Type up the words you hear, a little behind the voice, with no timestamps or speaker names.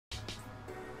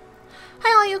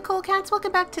you cool cats,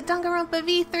 welcome back to Danganronpa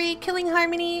V3 Killing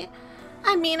Harmony.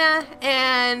 I'm Mina,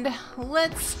 and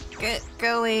let's get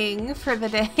going for the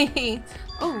day.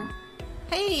 Oh,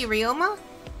 hey Ryoma.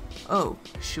 Oh,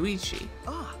 Shuichi.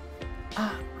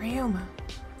 Ryoma,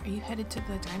 are you headed to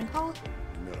the dining hall?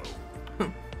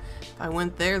 No. If I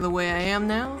went there the way I am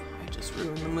now, I just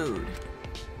ruined the mood.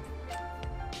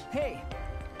 Hey!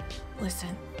 Listen,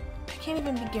 I can't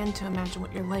even begin to imagine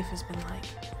what your life has been like.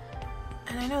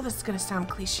 And I know this is gonna sound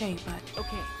cliche, but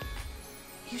Okay.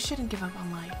 you shouldn't give up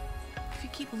on life. If you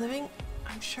keep living,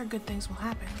 I'm sure good things will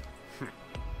happen.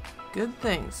 Good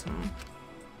things,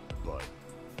 But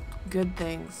Good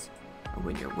things are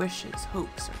when your wishes,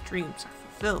 hopes, or dreams are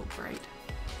fulfilled, right?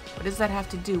 What does that have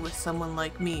to do with someone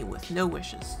like me with no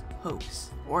wishes, hopes,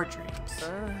 or dreams?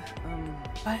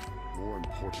 But more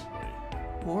importantly.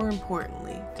 more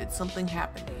importantly, did something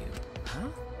happen to you? Huh?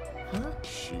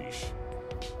 Sheesh.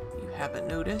 You haven't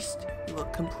noticed? You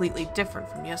look completely different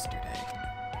from yesterday.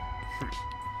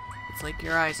 It's like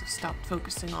your eyes have stopped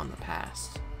focusing on the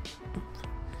past.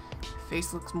 Your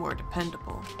face looks more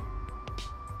dependable.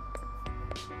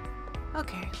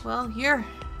 Okay, well, you're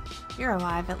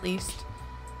alive at least.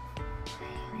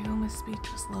 Ryoma's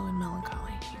speech was low and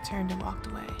melancholy. He turned and walked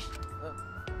away.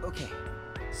 Okay.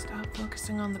 Stop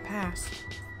focusing on the past.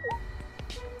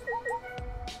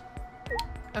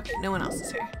 Okay, no one else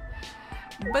is here.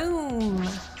 Boom!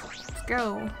 Let's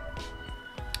go.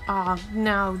 Oh,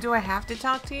 no. Do I have to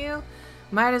talk to you?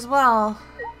 Might as well.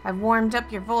 I've warmed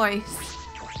up your voice.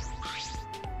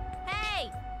 Hey!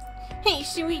 Hey,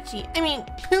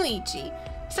 Puichi.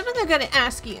 Something I gotta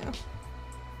ask you.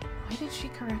 Why did she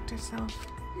correct herself?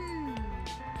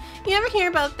 You ever hear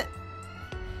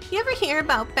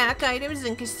about back items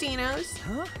in casinos?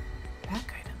 Huh?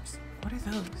 Back items? What are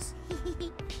those?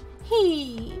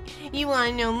 You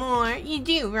wanna know more? You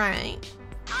do, right?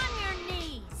 On your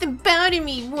knees! The bow to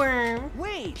me, worm!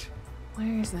 Wait!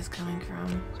 Where is this coming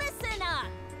from? Listen up!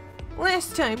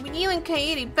 Last time, when you and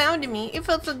Kaede bowed to me, it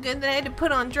felt so good that I had to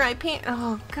put on dry pants.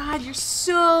 Oh god, you're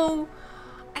so...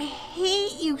 I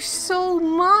hate you so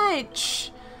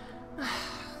much!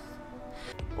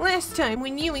 Last time,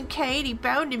 when you and Kaede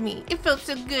bowed to me, it felt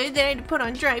so good that I had to put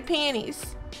on dry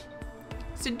panties.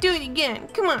 So do it again.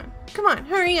 Come on,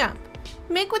 hurry up.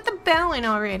 Make with the bowing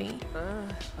already.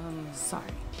 Sorry,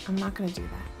 I'm not gonna do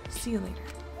that. See you later.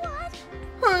 What?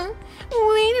 Huh?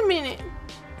 Wait a minute.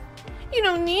 You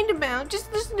don't need to bow,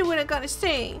 just listen to what I gotta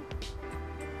say.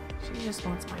 She just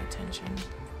wants my attention.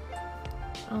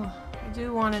 Oh, I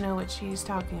do want to know what she's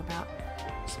talking about.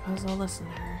 I suppose I'll listen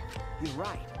to her. You're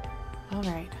right.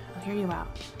 Alright, I'll hear you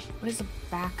out. What is a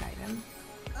back item?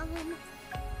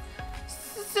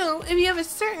 So, if you have a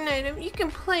certain item, you can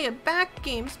play a back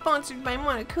game sponsored by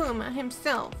Monokuma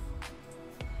himself.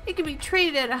 It can be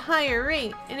traded at a higher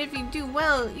rate, and if you do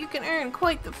well, you can earn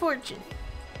quite the fortune.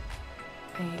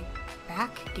 A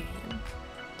back game?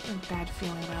 I have a bad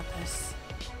feeling about this.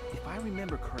 If I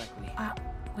remember correctly.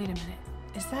 Wait a minute.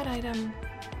 Is that item...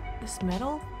 this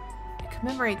medal? It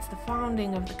commemorates the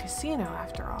founding of the casino,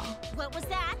 after all. What was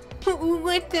that?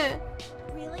 What the...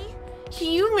 Really?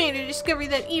 You made a discovery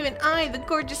that even I, the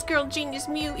gorgeous girl genius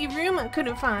Miu Iruma,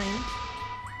 couldn't find.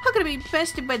 How could I be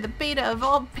bested by the beta of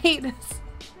all betas?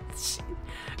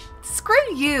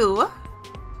 Screw you!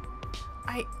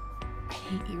 I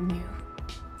hate you, Miu.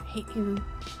 I hate you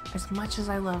as much as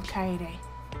I love Kaede.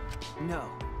 No.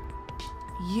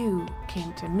 You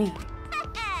came to me.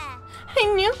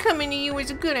 I knew coming to you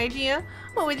was a good idea,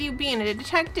 what with you being a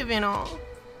detective and all.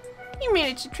 You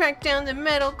managed to track down the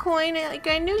metal coin like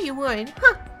I knew you would.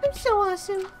 Huh, I'm so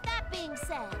awesome. That being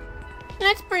said,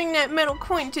 Let's bring that metal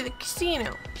coin to the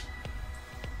casino.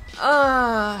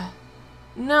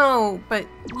 No, but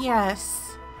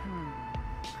yes.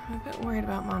 I'm a bit worried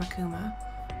about Monokuma.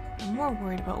 I'm more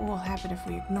worried about what will happen if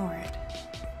we ignore it.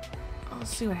 I'll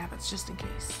see what happens just in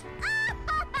case.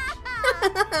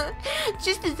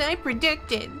 Just as I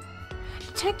predicted.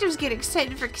 Detectives get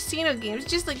excited for casino games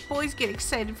just like boys get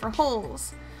excited for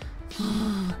holes.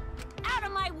 out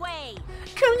of my way!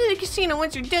 Come to the casino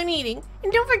once you're done eating,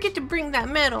 and don't forget to bring that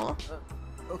medal.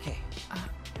 Okay.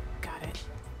 Got it.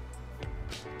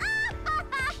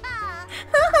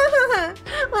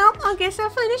 Well, I guess I'll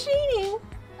finish eating.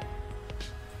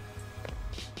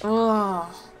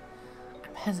 Oh,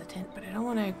 I'm hesitant, but I don't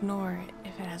want to ignore it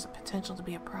if it has a potential to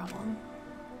be a problem.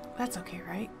 That's okay,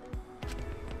 right?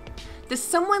 Does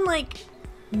someone, like,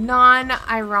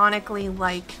 non-ironically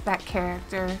like that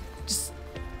character? Just...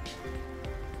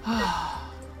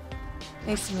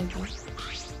 Nice to meet you.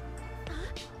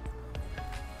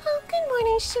 Oh, good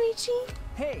morning, Shuichi.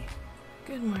 Hey!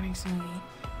 Good morning, Smoothie.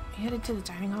 You headed to the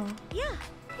dining hall? Yeah,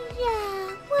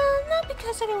 Yeah, well, not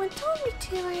because anyone told me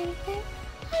to or anything.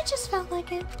 I just felt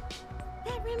like it.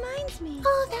 That reminds me.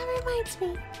 Oh, that reminds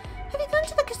me. Have you gone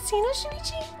to the casino,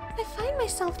 Shuichi? I find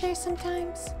myself there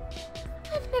sometimes.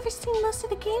 I've never seen most of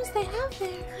the games they have there.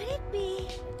 Could it be?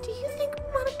 Do you think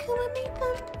Monokuma made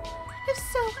them? If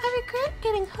so, I regret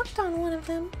getting hooked on one of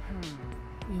them.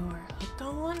 You're hooked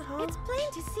on one, huh? It's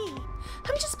plain to see.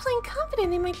 I'm just plain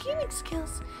confident in my gaming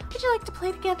skills. Would you like to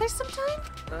play together sometime?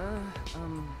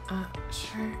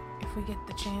 Sure, if we get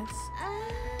the chance.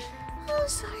 Oh,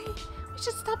 sorry. We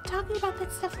should stop talking about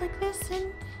that stuff like this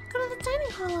and go to the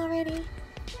dining hall already.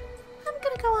 I'm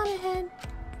gonna go on ahead.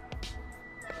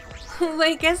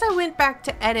 Like, as I went back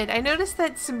to edit, I noticed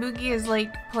that Samugi is,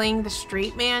 like, playing the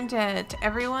straight man to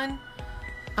everyone.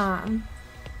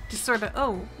 Just sort of,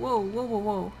 oh,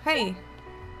 whoa. Hey,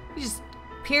 you just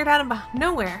appeared out of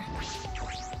nowhere.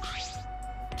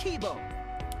 Kibo!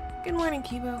 Good morning,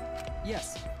 Kibo.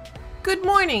 Yes. Good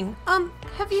morning.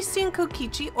 Have you seen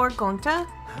Kokichi or Gonta?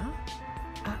 Huh?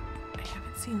 I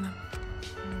haven't seen them.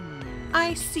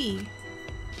 I see.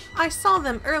 I saw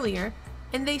them earlier,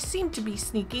 and they seem to be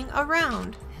sneaking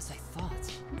around. As I thought.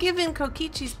 Given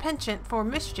Kokichi's penchant for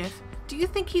mischief, do you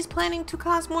think he's planning to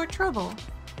cause more trouble?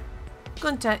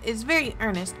 Gonta is very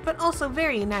earnest, but also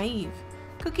very naive.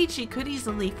 Kokichi could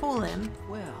easily fool him.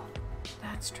 Well,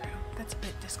 That's true. That's a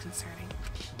bit disconcerting.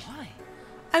 why?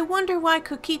 I wonder why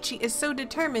Kokichi is so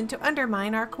determined to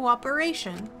undermine our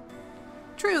cooperation.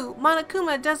 True,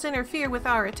 Monokuma does interfere with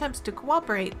our attempts to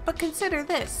cooperate, but consider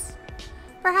this.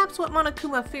 Perhaps what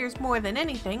Monokuma fears more than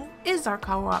anything is our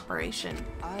cooperation.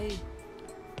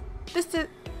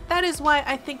 That is why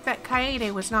I think that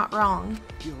Kaede was not wrong.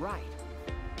 You're right.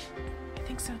 I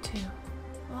think so too.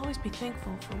 We'll always be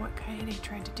thankful for what Kaede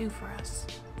tried to do for us.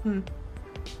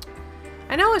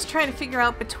 I know I was trying to figure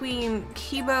out between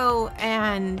Kibo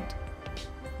and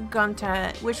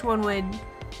Gonta which one would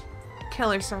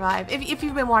kill or survive. If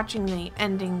you've been watching the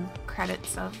ending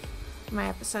credits of my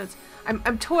episodes,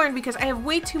 I'm torn because I have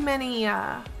way too many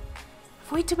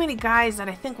guys that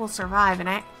I think will survive,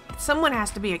 and someone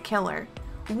has to be a killer.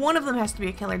 One of them has to be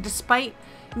a killer, despite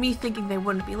me thinking they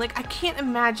wouldn't be. Like, I can't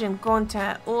imagine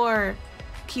Gonta or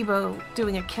Kibo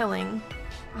doing a killing.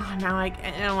 Oh, now I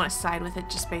don't want to side with it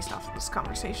just based off of this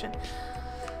conversation.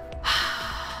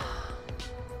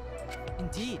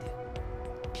 Indeed.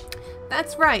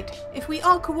 That's right. If we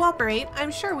all cooperate,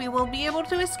 I'm sure we will be able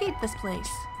to escape this place.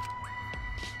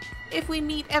 If we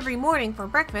meet every morning for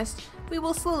breakfast, we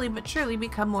will slowly but surely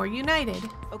become more united.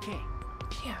 Okay.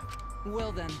 Yeah.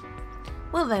 Well then.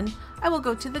 Well then, I will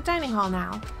go to the dining hall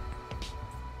now.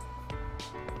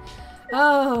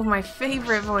 Oh, my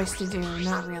favorite voice to do.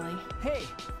 Not really. Hey!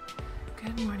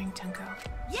 Good morning, Tenko.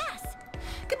 Yes!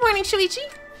 Good morning, Shuichi.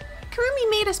 Kurumi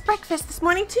made us breakfast this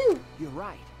morning, too. You're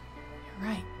right. You're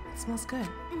right. It smells good.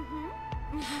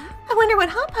 Mm-hmm. I wonder what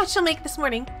hot pot she'll make this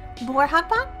morning. Boar hot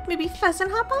pot? Maybe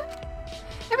pheasant hot pot?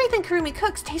 Everything Kurumi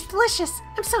cooks tastes delicious.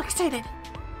 I'm so excited.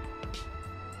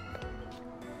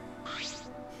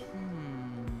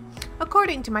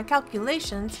 According to my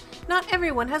calculations, not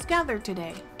everyone has gathered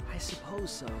today. I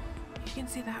suppose so. You can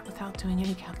say that without doing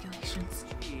any calculations.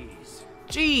 Jeez.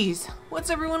 Jeez, what's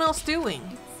everyone else doing?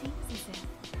 Seems as if.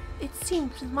 It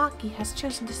seems Maki has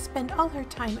chosen to spend all her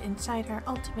time inside her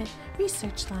ultimate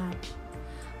research lab.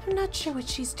 I'm not sure what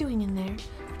she's doing in there,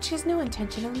 but she has no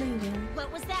intention of leaving.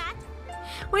 What was that?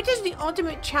 What does the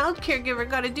ultimate child caregiver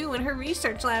gotta do in her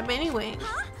research lab anyway?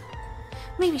 Huh?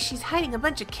 Maybe she's hiding a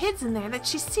bunch of kids in there that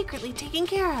she's secretly taking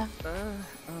care of.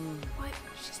 What?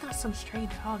 She's not some stray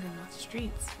dog in the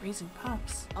streets raising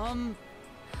pups.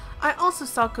 I also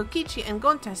saw Kokichi and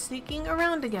Gonta sneaking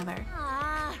around together.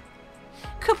 Ah.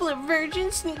 Couple of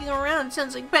virgins sneaking around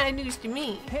sounds like bad news to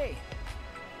me. Hey!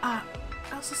 I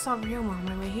also saw Ryoma on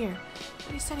my way here,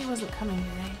 but he said he wasn't coming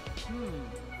today.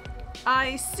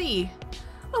 I see.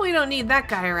 Well, we don't need that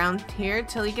guy around here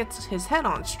till he gets his head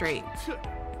on straight.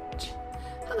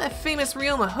 How'd that famous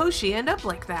Ryoma Hoshi end up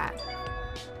like that?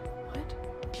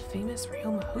 What? The famous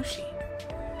Ryoma Hoshi?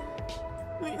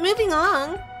 Moving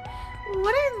along.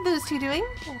 What are those two doing?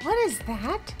 What is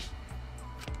that?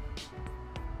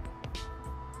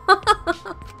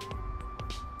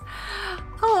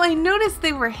 Oh, I noticed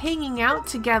they were hanging out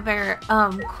together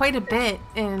quite a bit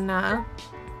in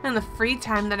the free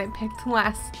time that I picked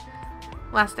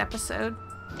last episode.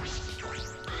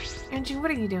 Angie,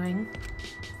 what are you doing?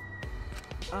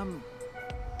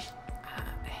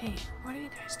 Hey, what are you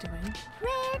guys doing?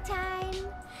 Prayer time.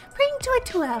 Praying to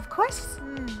Atua, of course.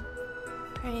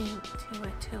 Praying to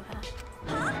Atua.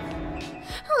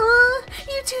 Huh?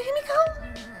 You too, Himiko?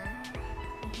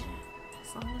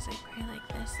 As long as I pray like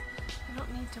this, I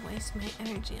don't need to waste my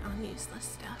energy on useless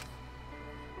stuff.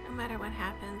 No matter what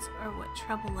happens or what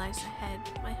trouble lies ahead,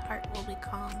 my heart will be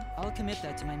calm. I'll commit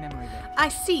that to my memory book. I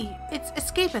see. It's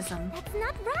escapism. That's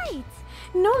not right.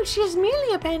 No, she has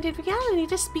merely abandoned reality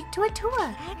to speak to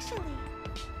Atua. Actually.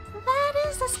 That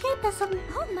is escapism.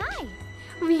 Oh my.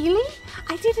 Really?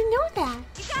 I didn't know that.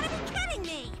 You gotta be kidding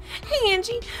me. Hey,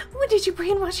 Angie, when did you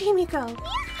brainwash Himiko?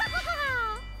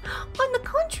 On the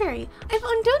contrary, I've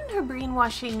undone her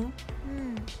brainwashing.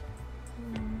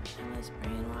 I was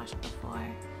brainwashed before,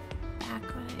 back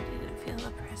when I didn't feel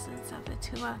the presence of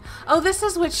Atua. Oh, this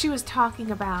is what she was talking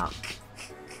about.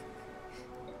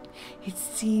 It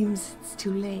seems it's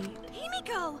too late.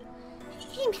 Himiko!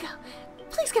 Himiko,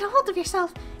 please get a hold of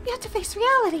yourself. You have to face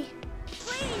reality.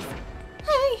 Please!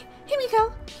 Hey,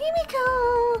 Himiko!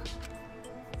 Himiko!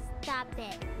 Stop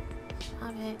it.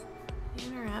 Stop it. You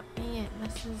interrupt me, it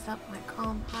messes up my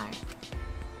calm heart.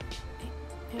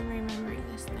 I'm remembering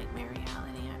this nightmare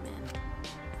reality I'm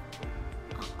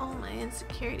in. All my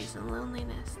insecurities and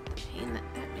loneliness, the pain that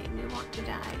made me want to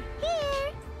die.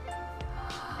 Here!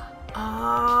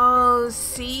 Oh,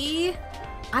 see?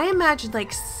 I imagined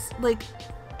like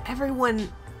everyone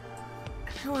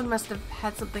must have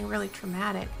had something really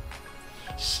traumatic.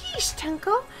 Sheesh,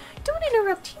 Tunko! Don't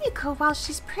interrupt Himiko while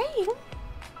she's praying.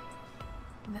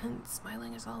 Then,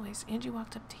 smiling as always, Angie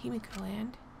walked up to Himiko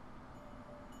and...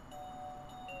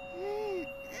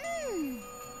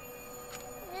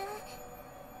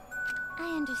 I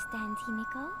understand,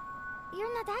 Himiko.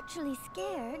 You're not actually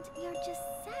scared. You're just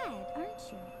sad,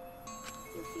 aren't you?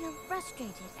 You feel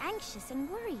frustrated, anxious, and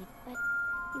worried, but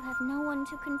you have no one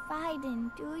to confide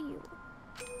in, do you?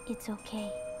 It's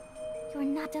okay. You're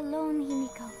not alone,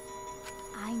 Himiko.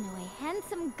 I know a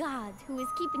handsome god who is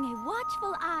keeping a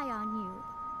watchful eye on you.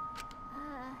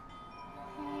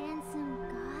 Handsome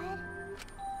god?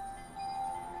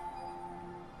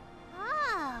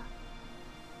 Oh!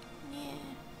 Yeah,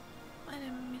 what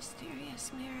a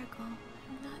mysterious miracle.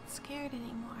 I'm not scared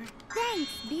anymore.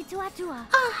 Thanks, be to Atua.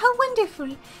 Ah, how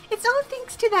wonderful! It's all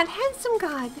thanks to that handsome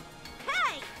god.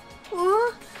 Hey!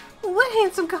 Oh, what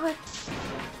handsome god?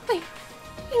 Wait,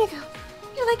 Himiko,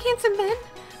 you like handsome men?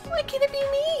 Why can't it be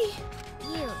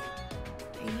me? You.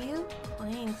 Are you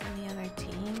playing for the other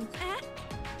team?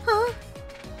 Huh?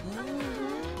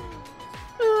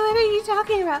 What are you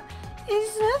talking about?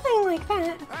 It's nothing like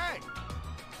that.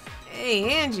 Hey,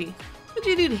 Angie, what'd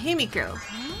you do to Himiko?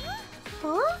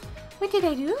 Huh? What did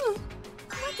I do?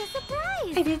 What a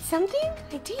surprise! I did something?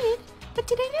 I did. What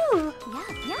did I do?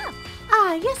 Yeah.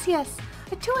 Ah, yes.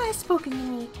 Atua has spoken to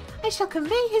me. I shall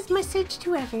convey his message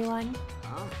to everyone.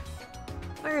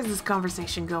 Where is this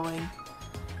conversation going?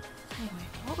 Anyway,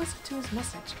 what was Atua's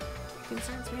message? It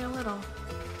concerns me a little.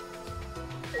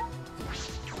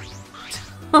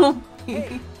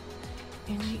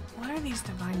 Angie, what are these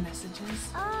divine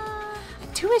messages?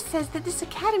 Atua says that this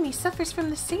academy suffers from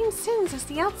the same sins as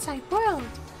the outside world.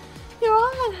 You're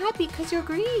all unhappy because your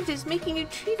greed is making you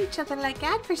treat each other like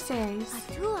adversaries.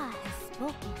 Atua has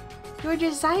spoken. Your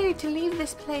desire to leave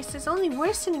this place is only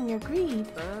worsening your greed.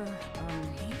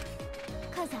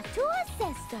 Cause Atua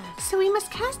says so. So we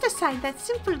must cast aside that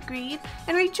simple greed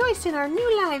and rejoice in our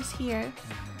new lives here.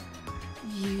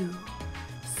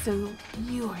 So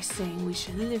you are saying we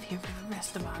should live here for the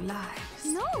rest of our lives?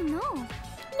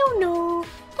 No,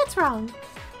 that's wrong.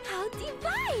 How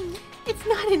divine! It's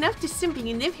not enough to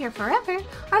simply live here forever.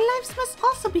 Our lives must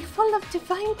also be full of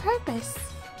divine purpose.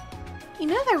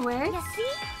 In other words, You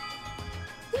see?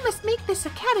 we must make this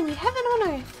academy heaven on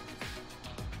earth.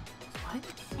 What?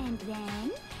 And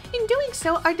then? In doing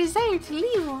so, our desire to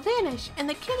leave will vanish and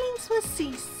the killings will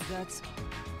cease. That's...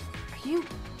 Are you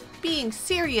being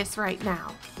serious right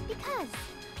now? Because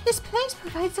This place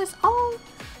provides us all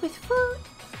with food.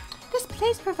 This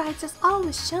place provides us all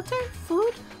with shelter,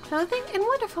 food, clothing, and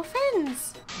wonderful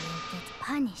friends. you'll get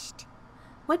punished.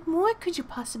 What more could you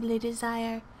possibly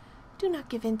desire? Do not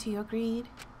give in to your greed.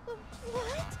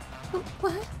 What?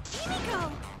 What?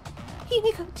 Himiko!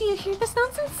 Himiko, do you hear this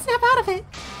nonsense? Snap out of it!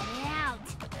 Get out!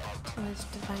 Tua's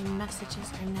divine messages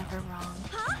are never wrong.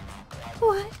 Huh?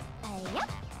 What?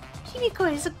 Yep.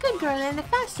 Himiko is a good girl and a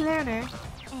fast learner.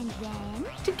 And then?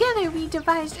 Together we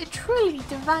devised a truly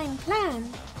divine plan.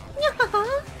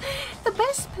 The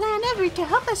best plan ever to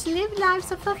help us live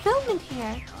lives of fulfillment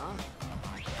here.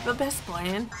 The best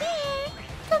plan? Here!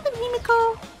 Tell them,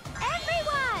 Himiko!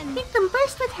 Everyone! Make them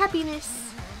burst with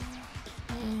happiness.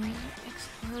 And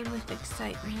explode with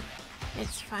excitement.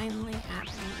 It's finally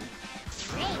happening.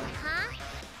 Great, huh?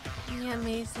 The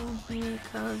amazing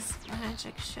Himiko's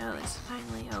magic show is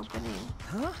finally opening.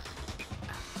 Huh?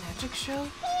 Magic show?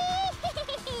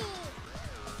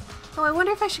 Oh, I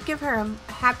wonder if I should give her a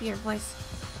happier voice.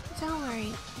 Don't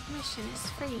worry, admission is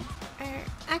free.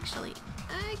 Actually,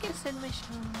 I guess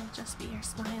admission will just be your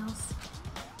smiles.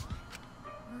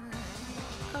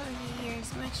 Over the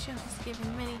years, my show has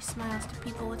given many smiles to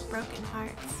people with broken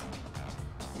hearts.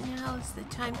 Now is the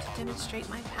time to demonstrate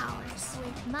my powers.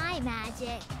 With my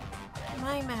magic.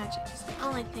 My magic is the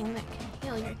only thing that can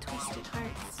heal your twisted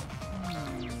hearts.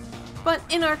 But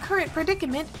in our current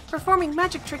predicament, performing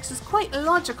magic tricks is quite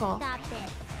illogical. Stop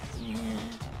it. Yeah.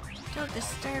 Don't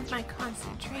disturb my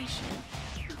concentration.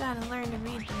 You gotta learn to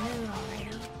read the mood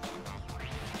already.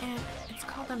 And it's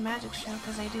called a magic show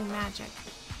because I do magic,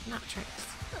 not tricks.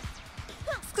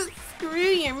 Screw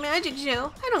your magic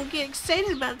show. I don't get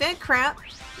excited about that crap.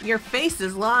 Your face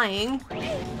is lying.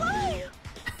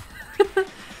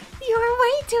 You're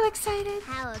way too excited.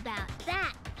 How about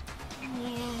that?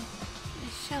 Yeah.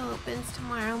 The show opens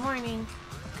tomorrow morning.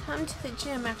 Come to the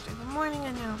gym after the morning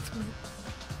announcement.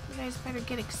 You guys better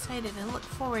get excited and look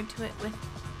forward to it with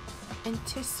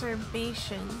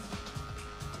anticipation.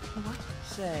 What?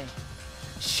 Say,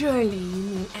 Surely you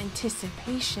mean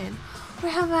anticipation. Or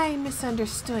have I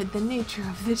misunderstood the nature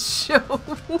of this show?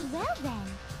 Well then.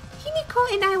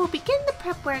 Himiko and I will begin the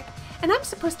prep work, and I'm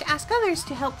supposed to ask others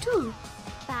to help too.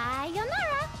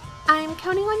 Sayonara. I'm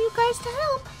counting on you guys to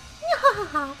help.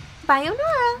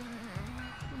 Sayonara.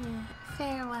 Yeah,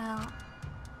 farewell.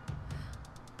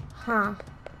 Huh.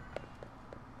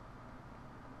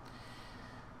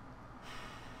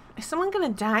 Is someone gonna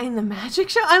die in the magic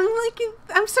show?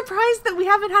 I'm surprised that we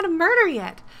haven't had a murder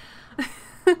yet.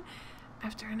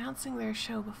 After announcing their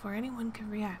show before anyone could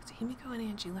react, Himiko and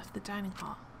Angie left the dining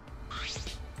hall.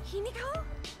 Himiko?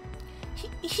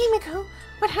 Himiko,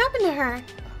 what happened to her?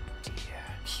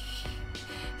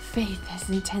 Faith as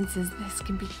intense as this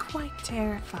can be quite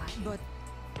terrifying. but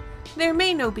There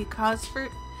may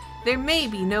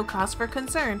be no cause for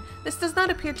concern. This does not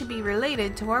appear to be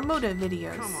related to our motive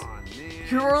videos. Come on, man.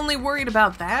 You're only worried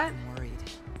about that? I'm worried.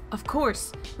 Of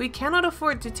course, we cannot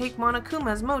afford to take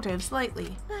Monokuma's motives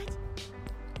lightly.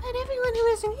 But everyone who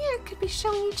isn't here could be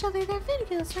showing each other their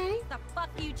videos, right? The fuck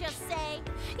you just say?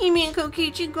 You mean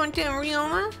Kokichi, Gonta, and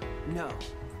Ryoma? No.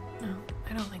 No,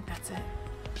 I don't think that's it.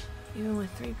 Even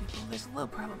with 3 people, there's a low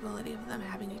probability of them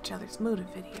having each other's motive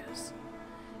videos.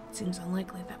 It seems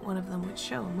unlikely that one of them would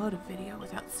show a motive video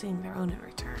without seeing their own in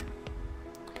return.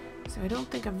 So I don't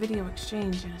think a video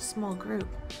exchange in a small group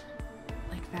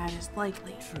like that is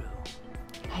likely. True.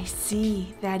 I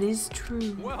see, that is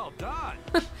true. Well done.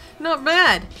 Not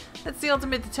bad. That's the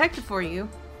ultimate detective for you.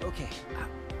 Okay.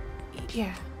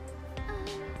 Yeah.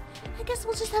 I guess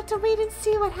we'll just have to wait and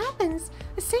see what happens.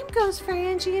 The same goes for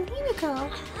Angie and Himiko.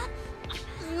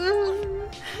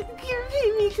 Give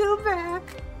Himiko back.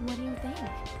 What do you think?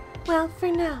 Well, for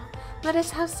now, let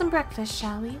us have some breakfast,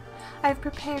 shall we? I've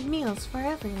prepared meals for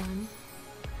everyone.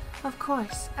 Of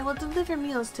course, I will deliver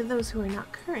meals to those who are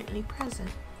not currently present.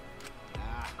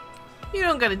 You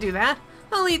don't gotta do that.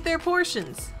 I'll eat their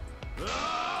portions.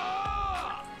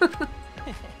 Kaito,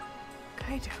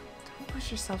 don't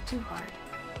push yourself too hard.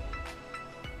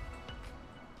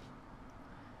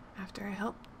 After I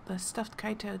helped the stuffed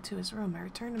Kaito to his room, I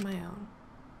returned to my own.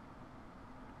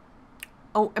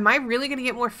 Oh, am I really gonna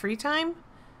get more free time?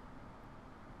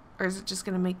 Or is it just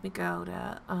gonna make me go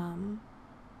to,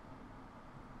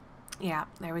 yeah,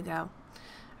 there we go.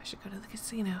 I should go to the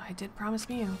casino. I did promise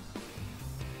Mew.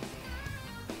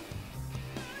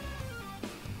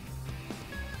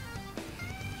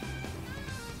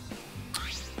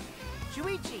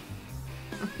 Shuichi!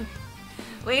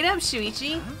 Wait up,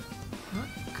 Shuichi! Huh?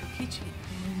 Kokichi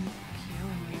and Kyo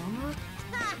and Ryoma?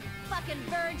 Ha! Fucking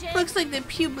virgin! Looks like the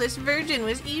pubeless virgin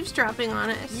was eavesdropping on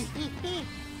us.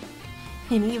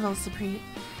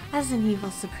 As an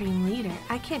evil supreme leader,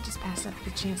 I can't just pass up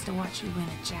the chance to watch you win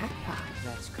a jackpot.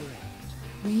 That's correct.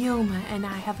 Ryoma and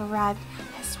I have arrived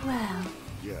as well.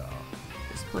 Yeah.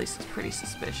 This place is pretty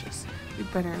suspicious. We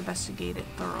better investigate it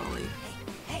thoroughly.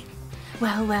 Hey!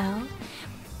 Well, well,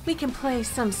 we can play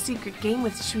some secret game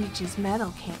with Shuichi's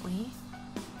medal, can't we?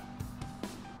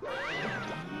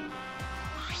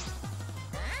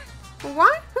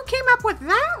 What? Who came up with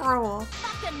that rule?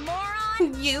 Fucking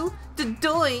moron! You, the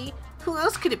doy. Who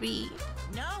else could it be?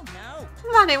 No.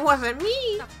 But it wasn't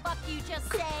me. The fuck you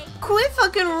just say? Quit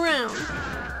fucking around.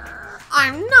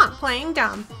 I'm not playing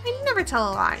dumb. I never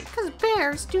tell a lie, because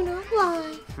bears do not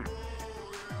lie.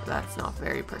 That's not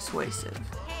very persuasive.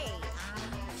 Hey.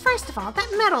 First of all,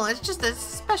 that medal is just a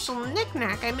special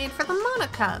knick-knack I made for the Mona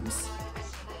Cubs.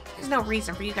 There's no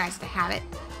reason for you guys to have it.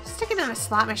 Stick it in a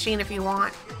slot machine if you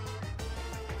want.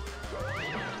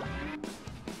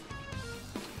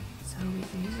 So we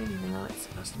can use it even though it's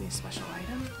supposed to be a special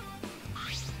item?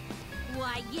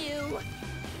 Why, you?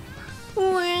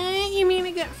 What? You mean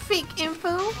I got fake info?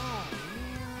 Oh,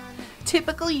 man.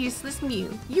 Typical useless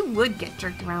Mew. You would get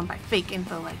jerked around by fake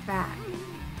info like that.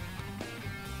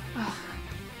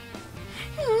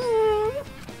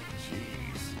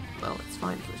 Jeez. Well, it's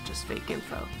fine if it was just fake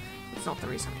info. It's not the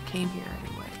reason I came here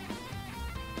anyway.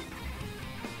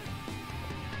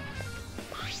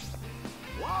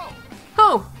 Whoa!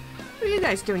 Oh! What are you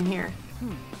guys doing here?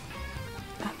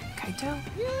 Kaito?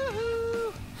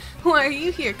 Yoo-hoo! Why are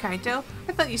you here, Kaito?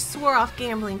 I thought you swore off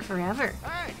gambling forever.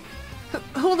 Hey!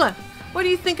 Hold on. Why do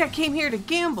you think I came here to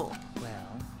gamble?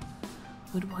 Well,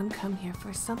 Would one come here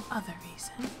for some other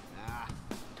reason?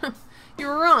 nah.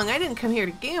 You're wrong. I didn't come here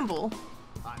to gamble.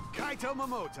 I'm Kaito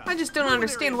Momota. I just don't Luminary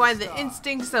understand of why the the Star.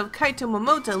 instincts of Kaito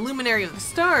Momota, Luminary of the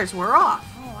Stars, were off.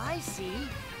 Oh, I see.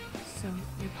 So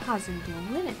you're positive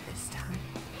you'll win it this time.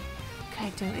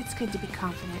 Kaito, it's good to be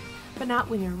confident, but not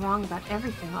when you're wrong about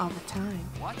everything all the time.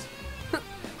 What?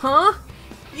 Huh?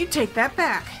 You take that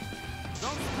back.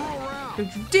 Don't screw around.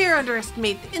 Don't you dare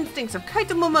underestimate the instincts of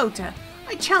Kaito Momota.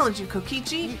 I challenge you,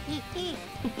 Kokichi.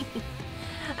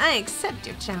 I accept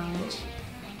your challenge.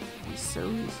 He's so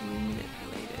easily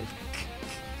manipulated.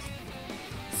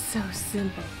 So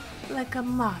simple, like a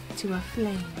moth to a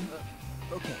flame.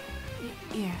 Okay.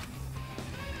 Yeah.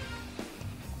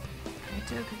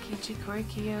 Kaito, Kokichi,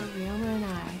 Korikiyo, Ryoma, and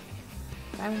I.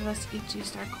 5 of us each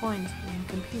used our coins and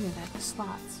competed at the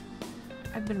slots.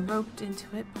 I've been roped into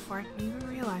it before I even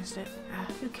realized it.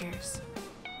 Who cares?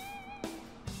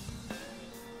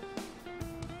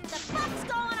 The fuck's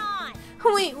going on?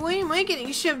 Wait, why am I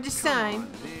getting shoved aside? Come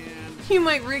on, man. You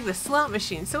might rig the slot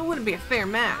machine, so it wouldn't be a fair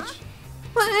match.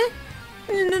 What?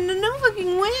 No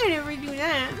fucking way I'd ever do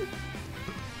that.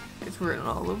 It's written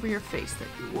all over your face that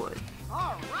you would.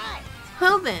 All right.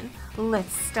 Well then,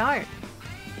 let's start.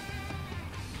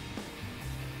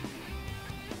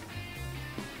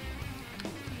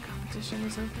 Competition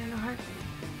is over in a heartbeat.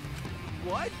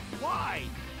 What? Why?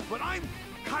 But I'm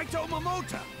Kaito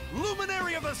Momota,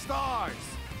 Luminary of the Stars.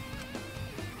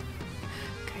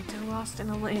 Kaito lost in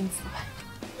a landslide.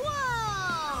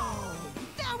 Whoa!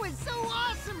 That was so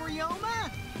awesome,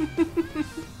 Ryoma!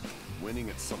 Winning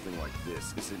at something like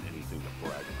this isn't anything to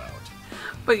brag about.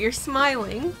 But you're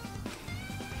smiling.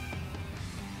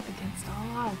 Against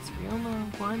all odds,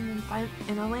 Ryoma won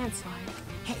in a landslide.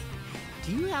 Hey,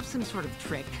 do you have some sort of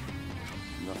trick?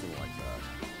 Nothing like that.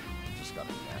 Just got a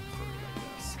knack for it, I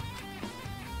guess.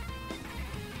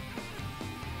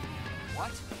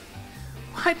 What?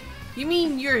 What? You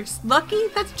mean you're lucky?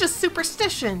 That's just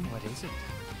superstition. What is it?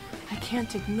 I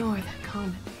can't ignore that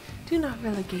comment. Do not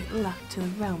relegate luck to the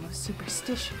realm of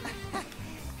superstition.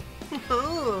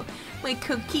 Oh, my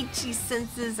Kokichi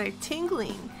senses are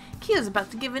tingling. Kyo's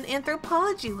about to give an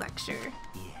anthropology lecture.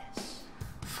 Yes.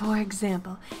 For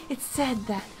example, it's said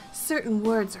that certain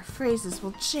words or phrases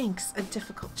will jinx a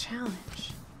difficult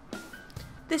challenge.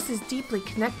 This is deeply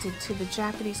connected to the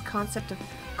Japanese concept of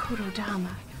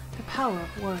korodama, the power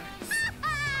of words.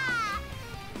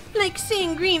 Like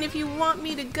saying green if you want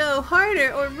me to go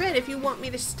harder, or red if you want me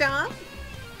to stop.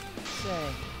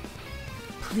 Say.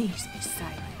 Please be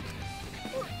silent.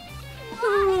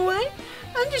 What?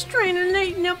 I'm just trying to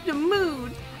lighten up the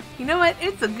mood. You know what?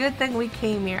 It's a good thing we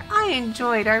came here. I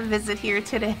enjoyed our visit here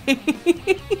today.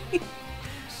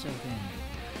 So then.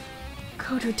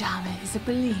 Korodama is a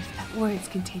belief that words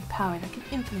contain power that can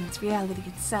influence reality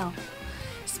itself.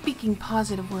 Speaking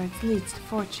positive words leads to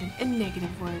fortune, and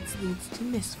negative words leads to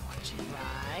misfortune.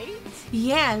 Right?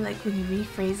 Yeah, like when you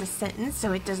rephrase a sentence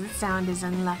so it doesn't sound as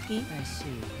unlucky. I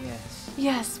see, yes.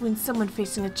 Yes, when someone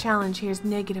facing a challenge hears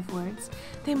negative words,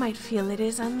 they might feel it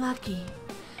is unlucky.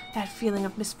 That feeling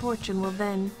of misfortune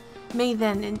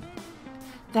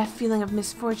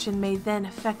may then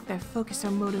affect their focus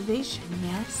or motivation,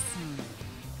 yes?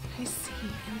 I see.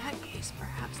 In that case,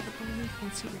 perhaps the belief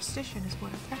in superstition is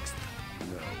what affects them.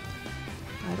 No.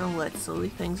 I don't let silly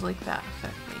things like that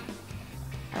affect me.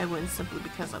 I win simply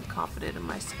because I'm confident in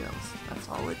my skills. That's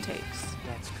all it takes.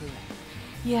 That's correct.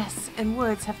 Yes, and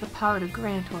words have the power to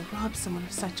grant or rob someone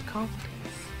of such confidence.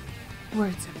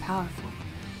 Words are powerful.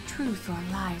 Truth or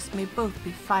lies may both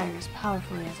be fired as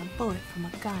powerfully as a bullet from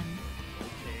a gun.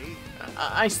 Okay.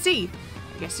 I see.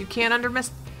 I guess you can't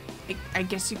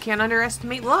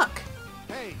underestimate luck.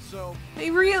 Hey, so. Hey,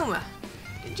 Ryoma,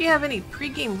 did you have any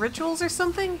pregame rituals or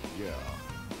something? Yeah.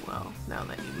 Well, now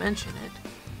that you mention it.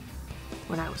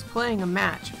 When I was playing a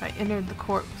match, if I entered the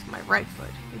court with my right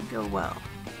foot, it'd go well.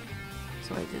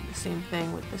 So I did the same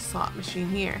thing with this slot machine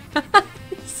here.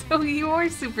 So you're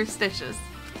superstitious.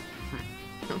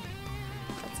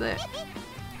 That's it.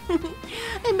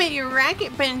 I bet your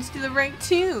racket bends to the right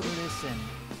too. Listen.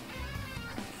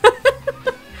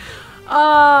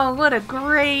 Oh, what a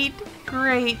great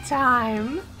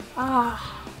time.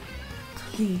 Oh,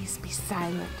 please be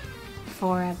silent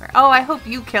forever. Oh, I hope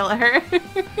you kill her.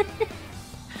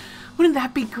 Wouldn't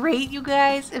that be great, you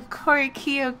guys, if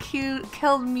Korikyo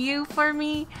killed Mew for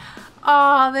me?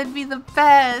 Oh, that'd be the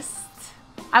best.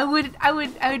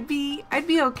 I'd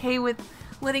be okay with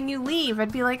letting you leave.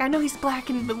 I'd be like, I know he's black,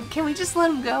 but can we just let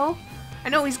him go? I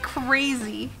know he's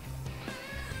crazy.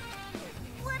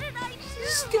 What did I do?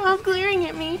 Stop glaring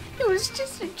at me. It was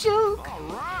just a joke.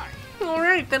 Alright!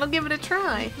 Alright, then I'll give it a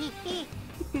try.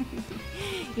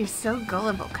 You're so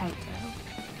gullible, Kaito.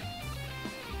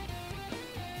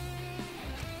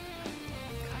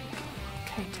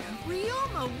 Kaito.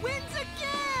 Ryoma wins again!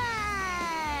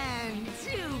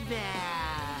 Too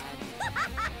bad.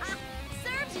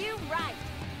 Serves you right.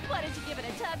 Why don't you give it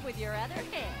a tug with your other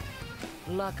hand?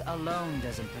 Luck alone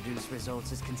doesn't produce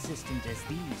results as consistent as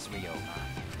these, Ryoma.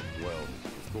 Well,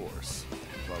 of course.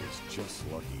 If I was just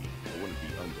lucky, I wouldn't be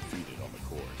undefeated on the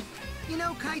court. You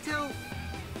know, Kaito,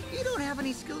 you don't have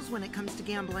any skills when it comes to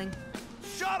gambling.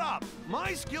 Shut up!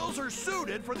 My skills are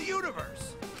suited for the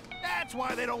universe. That's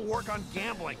why they don't work on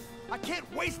gambling. I can't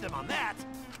waste them on that.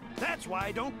 That's why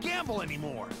I don't gamble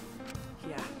anymore.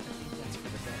 Yeah, I think that's for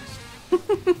the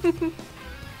best.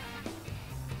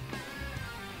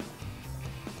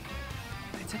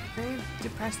 I took a very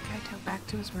depressed Kaito back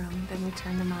to his room, then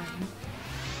returned to mine.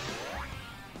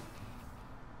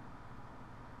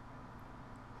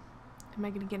 Am I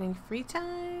gonna get any free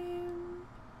time?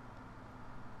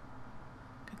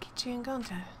 Kokichi and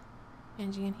Gonta,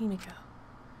 Angie and Himiko,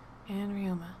 and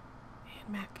Ryoma,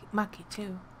 and Maki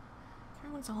too.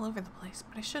 Everyone's all over the place,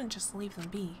 but I shouldn't just leave them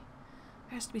be.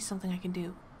 There has to be something I can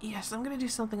do. Yes, I'm gonna do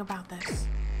something about this.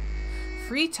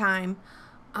 Free time?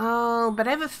 Oh, but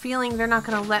I have a feeling they're not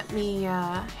gonna let me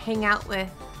hang out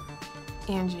with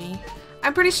Angie.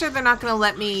 I'm pretty sure they're not gonna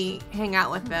let me hang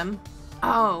out with them.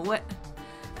 Oh, what?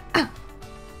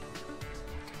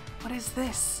 What is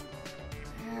this?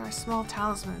 There are small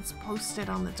talismans posted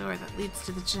on the door that leads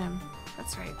to the gym.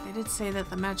 That's right, they did say that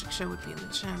the magic show would be in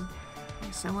the gym. I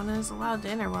guess someone is allowed to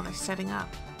enter while they're setting up.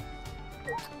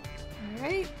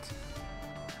 Alright.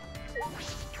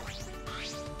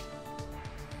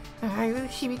 Alright,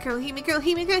 Himiko.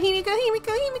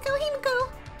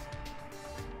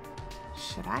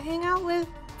 Should I hang out with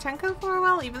Tenko for a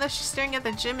while, even though she's staring at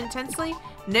the gym intensely?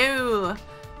 No.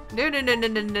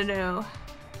 No.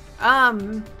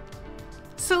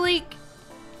 So like,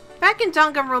 back in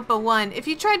Danganronpa 1, if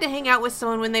you tried to hang out with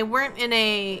someone when they weren't in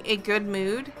a good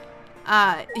mood,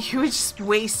 you would just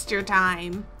waste your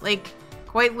time. Like,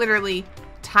 quite literally,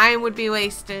 time would be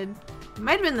wasted. It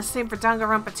might have been the same for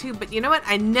Danganronpa 2, but you know what?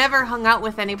 I never hung out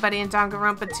with anybody in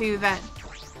Danganronpa 2 that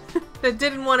that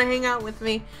didn't want to hang out with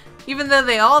me. Even though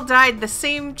they all died the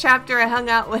same chapter I hung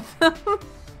out with them.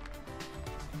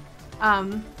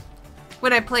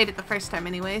 When I played it the first time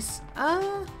anyways.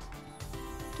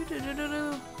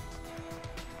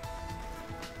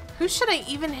 Who should I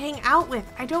even hang out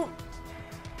with? I don't...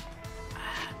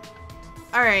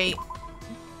 Alright.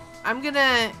 I'm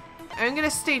gonna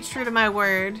stay true to my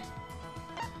word.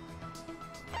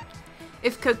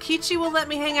 If Kokichi will let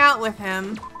me hang out with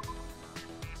him,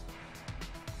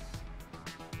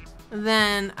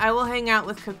 then I will hang out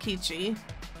with Kokichi.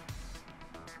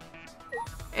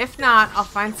 If not, I'll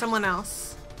find someone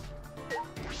else.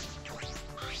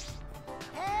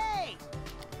 Hey!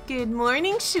 Good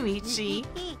morning, Shuichi.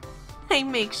 I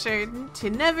make sure to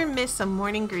never miss a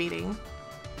morning greeting.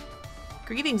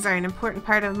 Greetings are an important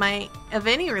part of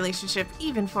any relationship,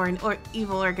 even for an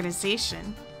evil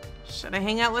organization. Should I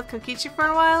hang out with Kokichi for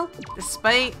a while?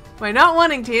 Despite my not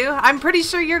wanting to, I'm pretty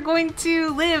sure you're going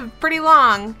to live pretty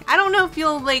long. I don't know if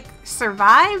you'll, like,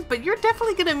 survive, but you're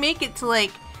definitely gonna make it to,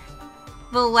 like,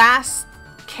 the last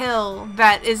kill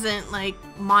that isn't, like,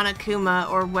 Monokuma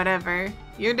or whatever.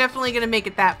 You're definitely gonna make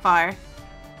it that far.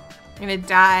 You're gonna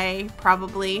die,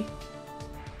 probably.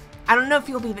 I don't know if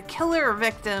you'll be the killer or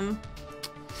victim.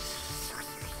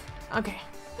 Okay.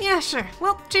 Yeah, sure.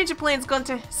 Well, change of plans, going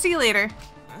to see you later.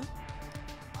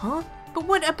 Huh? But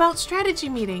what about strategy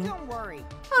meeting? Don't worry.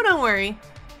 Oh, don't worry.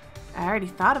 I already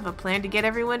thought of a plan to get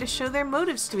everyone to show their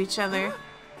motives to each other.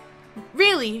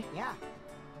 Really? Yeah.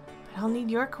 But I'll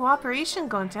need your cooperation,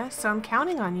 Gonta, so I'm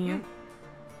counting on you.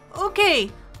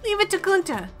 Okay, leave it to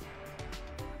Gonta.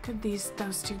 Could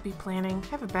those two be planning? I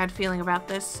have a bad feeling about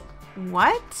this.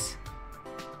 What?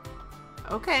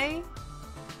 Okay.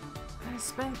 I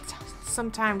spent some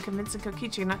time convincing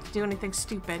Kokichi not to do anything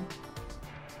stupid.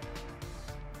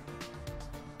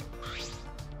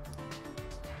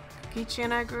 Kokichi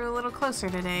and I grew a little closer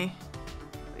today.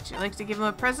 Would you like to give him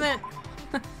a present?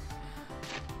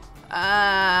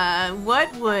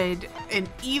 What would an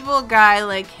evil guy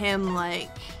like him like?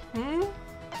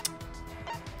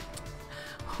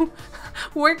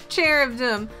 Work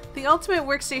cherubdom, the ultimate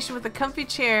workstation with a comfy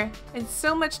chair and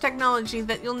so much technology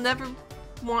that you'll never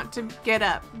want to get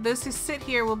up. Those who sit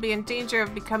here will be in danger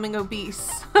of becoming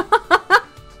obese.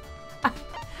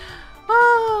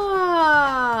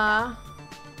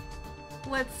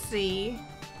 Let's see.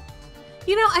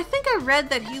 You know, I think I read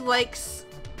that he likes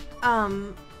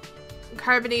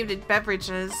carbonated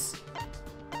beverages.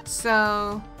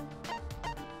 So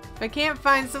if I can't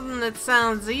find something that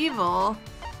sounds evil,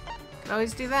 I can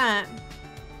always do that.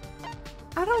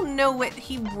 I don't know what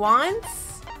he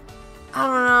wants. I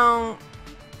don't know.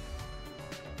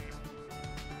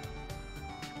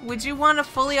 Would you want a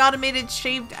fully automated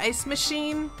shaved ice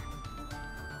machine?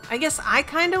 I guess I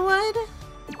kind of would.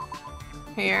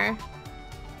 Here.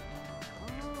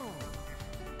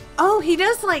 Oh, he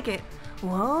does like it.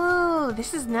 Whoa,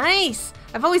 this is nice.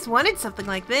 I've always wanted something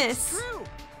like this. True.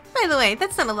 By the way,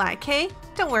 that's not a lie, Kay.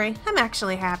 Don't worry, I'm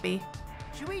actually happy.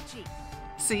 Shuichi.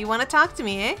 So you want to talk to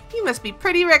me, eh? You must be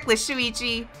pretty reckless,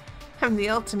 Shuichi. I'm the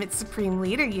ultimate supreme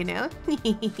leader, you know.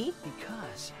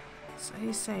 Because... So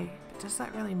you say, but does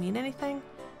that really mean anything?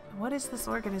 What is this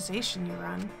organization you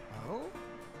run? Oh?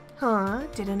 Huh?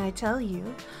 Didn't I tell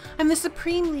you? I'm the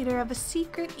supreme leader of a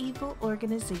secret evil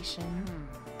organization.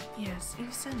 Yes, you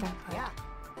said that part. Yeah.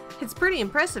 It's pretty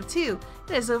impressive, too.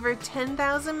 It has over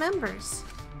 10,000 members.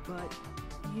 But...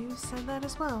 You said that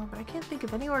as well, but I can't think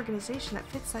of any organization that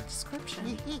fits that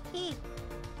description.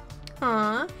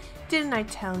 Huh? Didn't I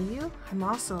tell you? I'm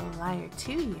also a liar,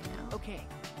 too, you know. Okay.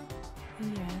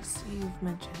 Yes, you've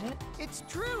mentioned it. It's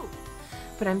true.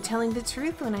 But I'm telling the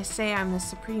truth when I say I'm the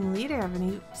supreme leader of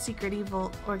a secret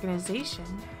evil organization.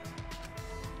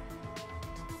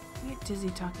 I get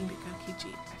dizzy talking to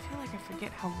Kokichi. I feel like I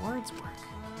forget how words work.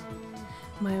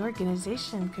 My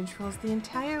organization controls the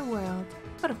entire world,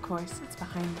 but of course, it's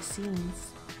behind the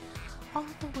scenes. All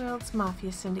the world's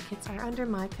mafia syndicates are under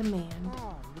my command.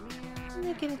 Oh, And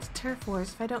man. they get into turf wars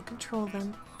if I don't control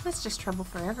them. That's just trouble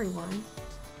for everyone.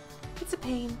 It's a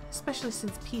pain, especially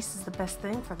since peace is the best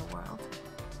thing for the world.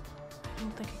 I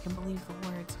don't think I can believe the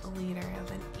words of a leader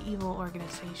of an evil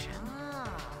organization. Ah.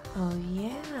 Oh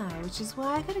yeah, which is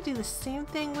why I gotta do the same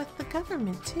thing with the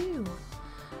government too.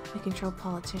 I control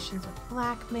politicians with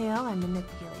blackmail, I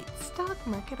manipulate the stock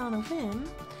market on a whim.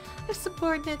 I have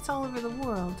subordinates all over the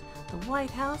world. The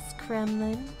White House,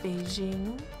 Kremlin,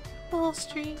 Beijing, Wall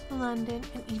Street, London,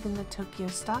 and even the Tokyo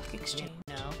Stock Exchange.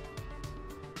 No.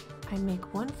 I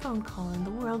make one phone call and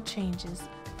the world changes.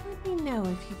 Let me know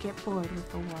if you get bored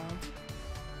with the world.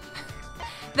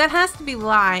 That has to be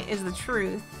lie is the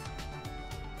truth.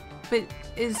 But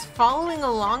is following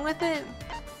along with it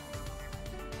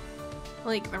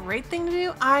like the right thing to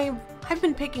do? I've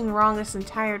been picking wrong this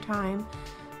entire time.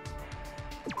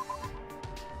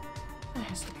 That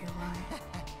has to be a lie.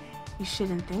 You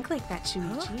shouldn't think like that,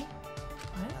 Shuichi.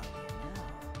 What?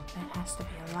 That has to be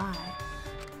a lie.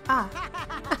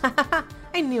 Ah.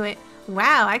 I knew it.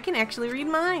 Wow, I can actually read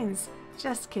minds.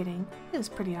 Just kidding. It was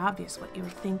pretty obvious what you were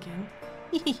thinking.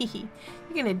 You're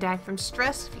gonna die from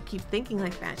stress if you keep thinking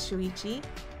like that, Shuichi.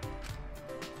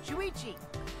 Shuichi.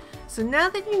 So now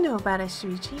that you know about us,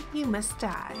 Shuichi, you must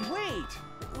die.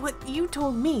 Wait. What you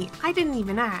told me, I didn't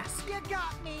even ask. You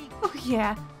got me. Oh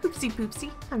yeah, oopsie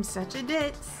poopsie, I'm such a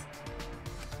ditz.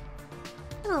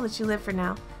 I'll let you live for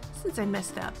now, since I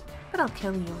messed up, but I'll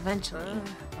kill you eventually.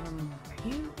 Are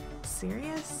you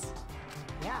serious?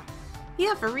 Yeah.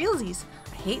 Yeah, for realsies.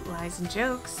 I hate lies and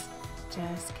jokes.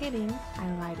 Just kidding,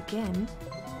 I lied again.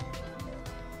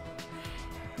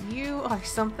 You are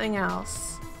something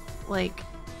else. Like,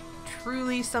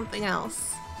 truly something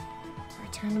else. I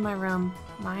return to my room,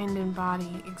 mind and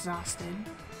body exhausted.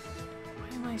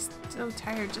 Why am I so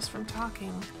tired just from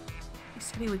talking? He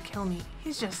said he would kill me.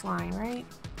 He's just lying, right?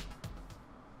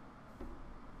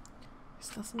 There's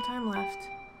still some time left.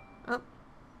 Oh.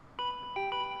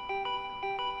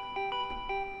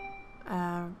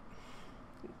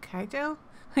 Kaito?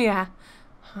 Yeah.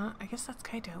 Huh? I guess that's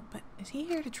Kaito, but is he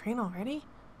here to train already?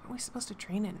 Aren't we supposed to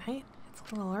train at night? It's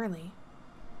a little early.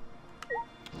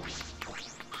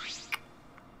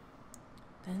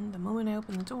 Then, the moment I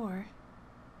open the door...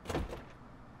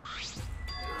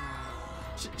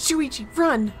 Shuichi,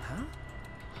 run! Huh?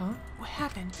 Huh? What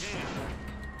happened?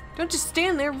 Don't just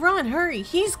stand there, run, hurry!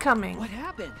 He's coming! What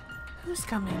happened? Who's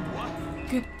coming?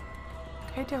 Good.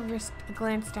 Kaito risked a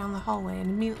glance down the hallway and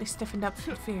immediately stiffened up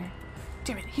in fear.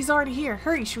 Damn it, he's already here.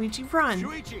 Hurry, Shuichi, run!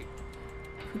 Shuichi!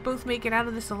 we both make it out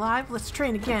of this alive, let's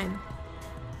train again.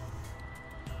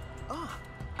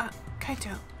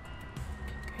 Kaito.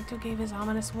 Kaito gave his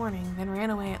ominous warning, then ran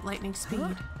away at lightning speed.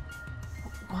 Huh?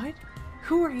 What?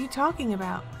 Who are you talking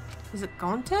about? Is it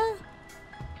Gonta?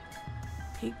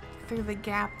 Peeked through the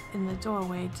gap in the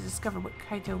doorway to discover what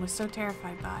Kaito was so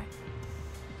terrified by.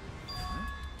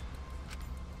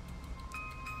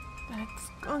 That's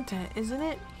Gonta, isn't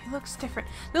it? He looks different.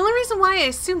 The only reason why I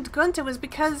assumed Gonta was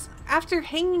because after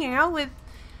hanging out with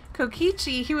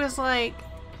Kokichi, he's like,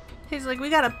 we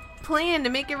got a plan to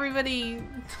make everybody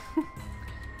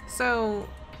so,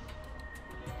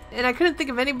 and I couldn't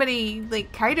think of anybody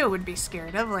like Kaito would be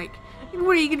scared of. Like, what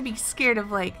are you gonna be scared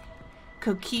of? Like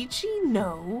Kokichi?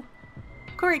 No.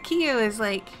 Korikyo is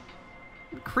like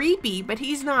creepy, but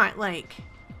he's not like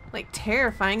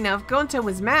terrifying. Now if Gonta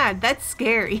was mad, that's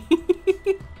scary.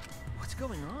 What's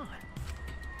going on?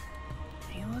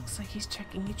 He looks like he's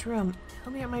checking each room.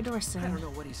 He'll be at my door soon. I don't know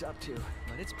what he's up to,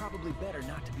 but it's probably better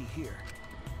not to be here.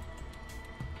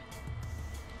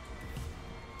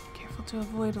 To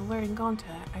avoid alerting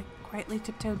Gonta, I quietly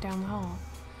tiptoed down the hall.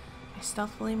 I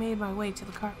stealthily made my way to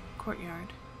the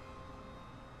courtyard.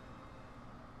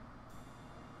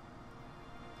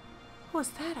 What was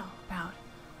that all about?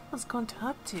 What was Gonta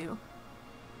up to?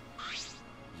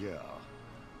 Yeah.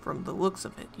 From the looks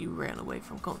of it, you ran away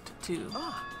from Gonta too.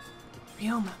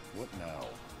 Ryoma. What now?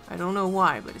 I don't know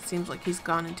why, but it seems like he's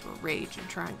gone into a rage and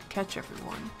trying to catch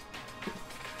everyone.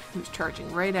 He was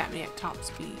charging right at me at top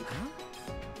speed. Huh?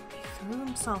 Threw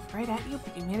himself right at you,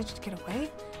 but you managed to get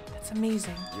away? That's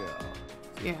amazing.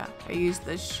 Yeah, I used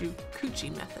the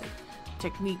Shukuchi method,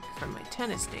 technique from my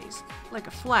tennis days. Like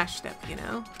a flash step, you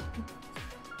know?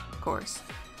 Of course,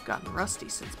 gotten rusty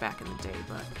since back in the day,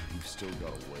 but you've still got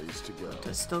a ways to go.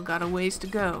 Just still got a ways to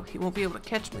go. He won't be able to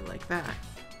catch me like that.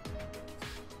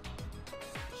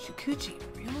 Shukuchi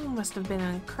really must have been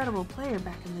an incredible player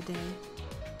back in the day.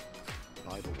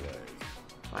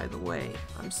 By the way,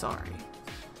 I'm sorry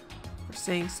for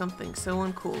saying something so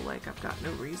uncool like I've got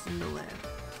no reason to live.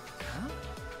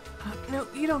 Huh? No,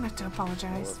 you don't have to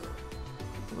apologize.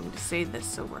 I'm going to say this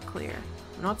so we're clear.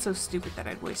 I'm not so stupid that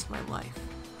I'd waste my life.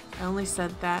 I only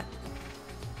said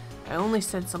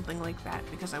something like that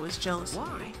because I was jealous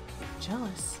of you.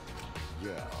 Jealous?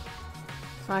 Yeah.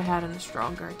 If I had a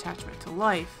stronger attachment to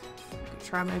life, I could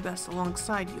try my best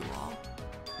alongside you all.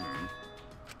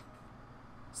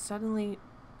 Suddenly,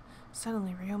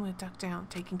 Ryoma ducked down,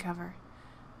 taking cover.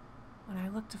 When I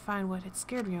looked to find what had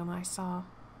scared Ryoma, I saw...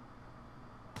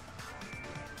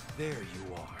 There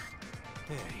you are.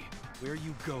 Hey, where are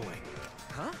you going?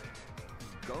 Huh?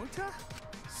 Gonta?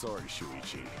 Sorry,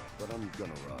 Shuichi, but I'm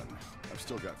gonna run. I've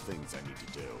still got things I need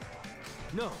to do.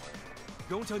 No.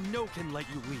 Gonta no can let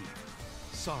you leave.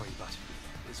 Sorry, but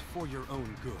it's for your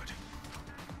own good.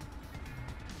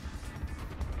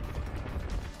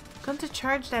 Gonta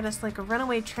charged at us like a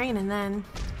runaway train and then...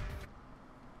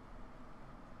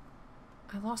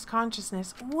 I lost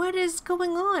consciousness. What is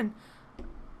going on?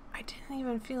 I didn't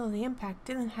even feel the impact,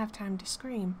 didn't have time to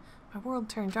scream. My world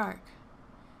turned dark.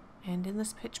 And in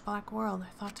this pitch black world,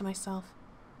 I thought to myself,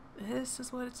 this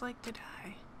is what it's like to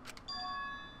die.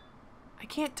 I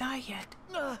can't die yet.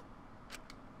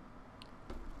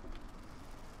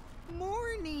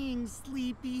 Morning,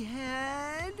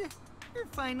 sleepyhead. You're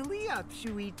finally up,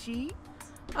 Shuichi.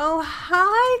 Oh,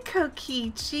 hi,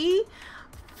 Kokichi.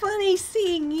 Funny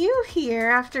seeing you here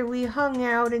after we hung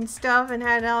out and stuff and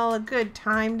had all a good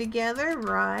time together,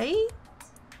 right?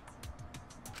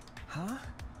 Huh?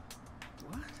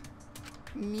 What?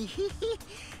 Me?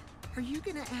 Are you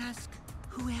gonna ask,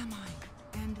 who am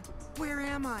I? And where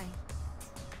am I?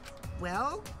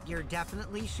 Well, you're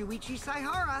definitely Shuichi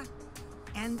Saihara.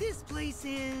 And this place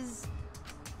is...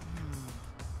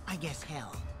 I guess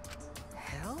hell.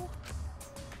 Hell?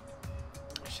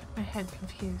 I shook my head,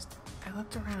 confused. I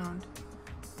looked around.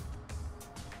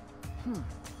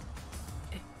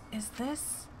 Is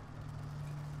this...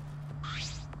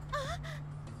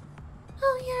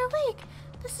 Oh, you're awake.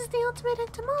 This is the Ultimate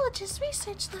Entomologist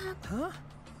Research Lab. Huh?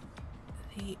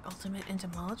 The Ultimate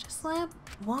Entomologist Lab?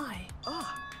 Why?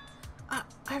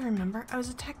 I remember. I was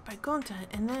attacked by Gonta,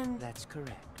 and then... That's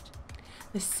correct.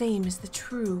 The same is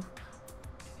true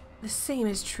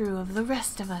of the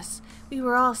rest of us. We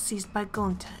were all seized by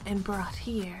Gonta and brought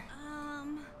here.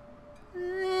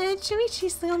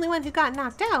 Shuichi's the only one who got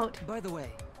knocked out. By the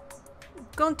way...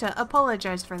 Gonta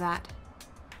apologized for that.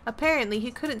 Apparently,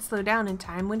 he couldn't slow down in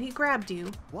time when he grabbed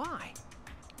you. Why?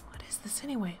 What is this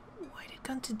anyway? Why did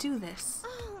Gonta do this?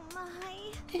 Oh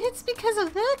my. It's because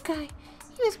of that guy.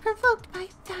 He was provoked by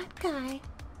that guy.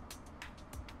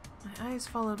 My eyes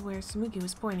followed where Samugi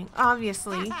was pointing.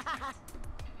 Obviously.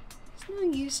 There's no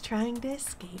use trying to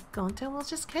escape. Gonta will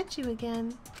just catch you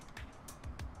again.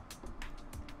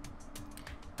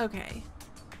 Okay.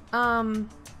 I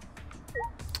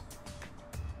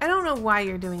don't know why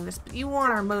you're doing this, but you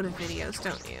want our motive videos,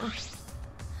 don't you?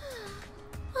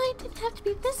 Why did it have to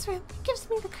be this room? It gives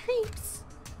me the creeps.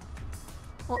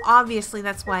 Well, obviously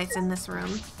that's why it's in this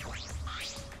room.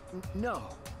 No.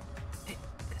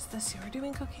 Is this your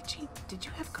doing, Kokichi? Did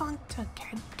you have Kon to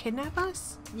kidnap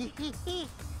us?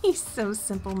 He's so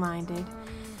simple-minded.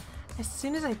 As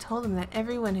soon as I told him that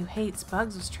everyone who hates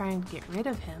bugs was trying to get rid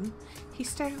of him, he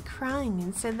started crying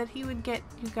and said that he would get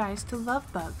you guys to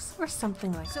love bugs, or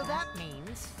something like that. So that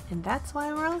means... And that's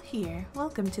why we're all here.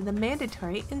 Welcome to the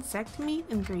mandatory insect meet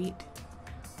and greet.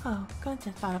 Oh,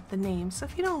 Gonta thought up the name, so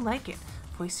if you don't like it,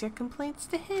 voice your complaints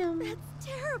to him. That's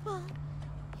terrible.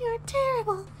 You're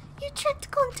terrible. You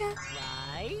tricked Gonta.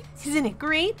 Right? Isn't it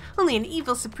great? Only an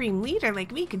evil supreme leader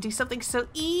like me could do something so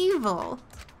evil.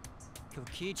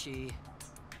 Kokichi.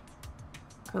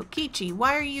 Kokichi,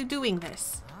 why are you doing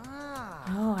this? Ah.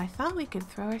 Oh, I thought we could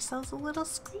throw ourselves a little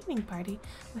screening party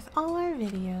with all our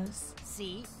videos.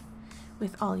 See?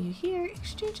 With all you here,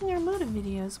 exchanging our motive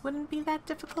videos wouldn't be that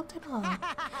difficult at all.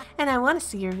 And I want to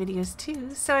see your videos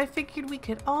too, so I figured we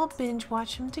could all binge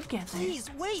watch them together. Please,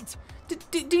 wait!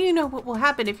 Do you know what will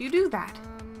happen if you do that?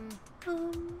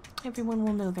 Everyone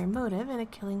will know their motive and a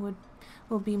killing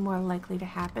will be more likely to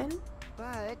happen.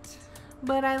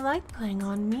 But I like playing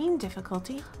on mean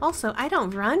difficulty. Also, I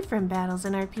don't run from battles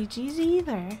in RPGs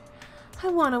either. I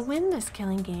want to win this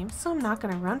killing game, so I'm not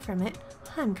going to run from it.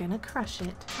 I'm going to crush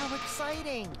it. How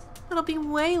exciting! It'll be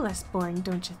way less boring,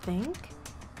 don't you think?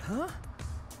 Huh?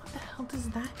 What the hell does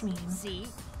that mean? See?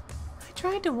 I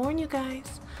tried to warn you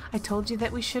guys. I told you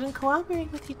that we shouldn't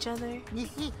cooperate with each other.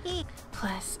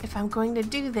 Plus, if I'm going to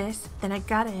do this, then I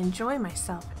gotta enjoy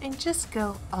myself and just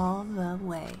go all the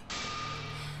way.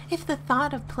 If the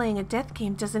thought of playing a death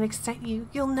game doesn't excite you,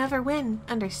 you'll never win,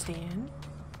 understand?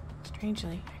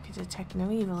 Strangely, I could detect no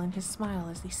evil in his smile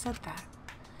as he said that.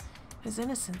 His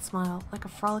innocent smile, like a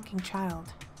frolicking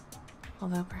child.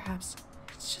 Although perhaps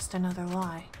it's just another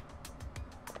lie.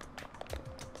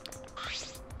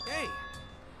 Hey!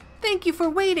 Thank you for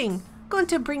waiting! Going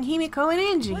to bring Himiko and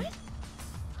Angie. What?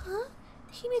 Huh?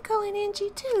 Himiko and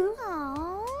Angie too?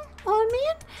 Aww. Oh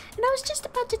man, and I was just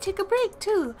about to take a break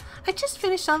too. I just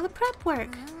finished all the prep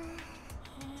work.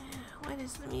 What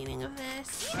is the meaning of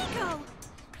this? Himiko!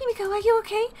 Himiko, are you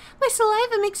okay? My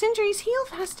saliva makes injuries heal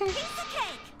faster. Piece of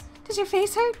cake! Does your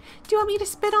face hurt? Do you want me to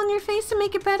spit on your face to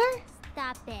make it better?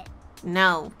 Stop it.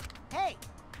 No. Hey!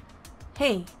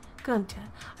 Hey, Gunta,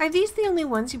 are these the only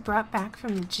ones you brought back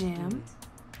from the gym?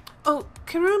 Oh,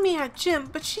 Kurumi at gym,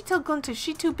 but she told Gunta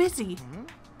she's too busy.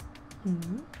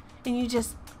 And you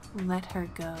just let her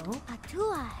go?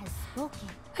 Atua has spoken.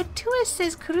 Atua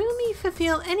says Kurumi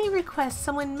fulfill any request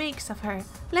someone makes of her,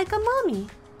 like a mommy.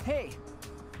 Hey!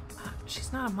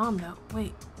 She's not a mom though.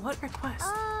 Wait, what request?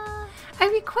 I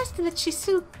requested that she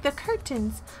sew the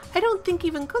curtains. I don't think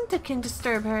even Gunta can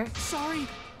disturb her. Sorry!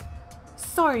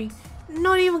 Sorry,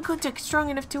 not even Gunta is strong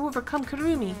enough to overcome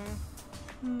Kurumi.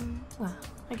 Well,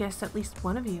 I guess at least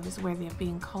one of you is worthy of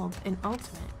being called an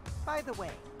ultimate. By the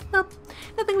way... Well,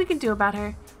 nothing we can do about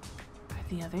her. Are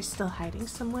the others still hiding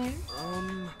somewhere?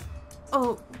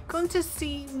 Oh, Gunta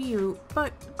see you,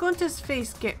 but Gunta's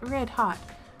face get red hot.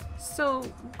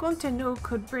 So, Gunta no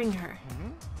could bring her.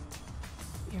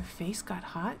 Your face got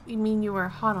hot? You mean you were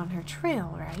hot on her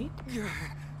trail, right?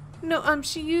 No,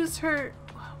 she used her,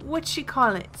 what'd she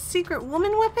call it? Secret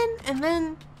woman weapon? And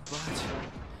then... But...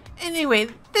 Anyway,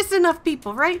 this is enough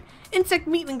people, right? Insect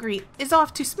meet and greet is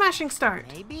off to smashing start.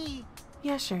 Maybe.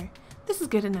 Yeah, sure. This is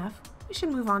good enough. We should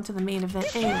move on to the main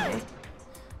event anyway.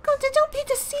 Gunta, don't be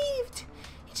deceived!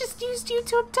 He just used you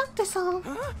to abduct us all.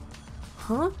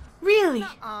 Huh? Really?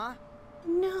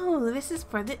 No, this is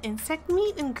for the insect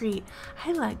meet and greet.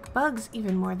 I like bugs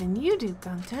even more than you do,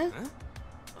 Gunta.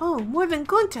 Oh, more than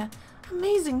Gunta?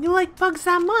 Amazing, you like bugs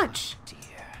that much.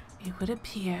 It would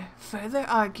appear further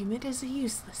argument is a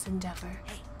useless endeavor.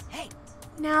 Hey!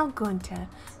 Now, Gunta,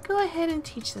 go ahead and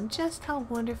teach them just how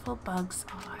wonderful bugs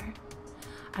are.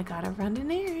 I gotta run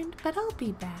an errand, but I'll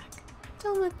be back.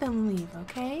 Don't let them leave,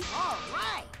 okay?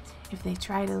 Alright! If they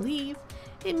try to leave,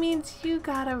 it means you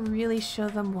gotta really show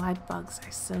them why bugs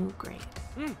are so great.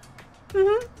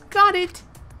 Got it!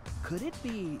 Could it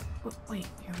be... Wait,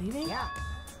 you're leaving? Yeah.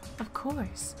 Of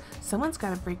course. Someone's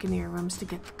gotta break into your rooms to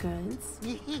get the goods.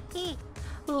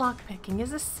 Lockpicking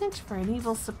is a cinch for an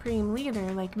evil supreme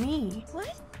leader like me.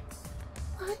 What?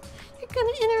 What? You're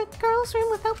gonna enter a girl's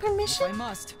room without permission? I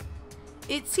must.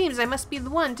 It seems I must be the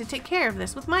one to take care of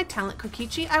this. With my talent,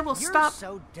 Kokichi, I will You're stop.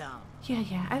 so dumb.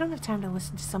 Yeah, I don't have time to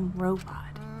listen to some robot.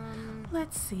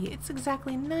 Let's see, it's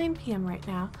exactly 9 p.m. right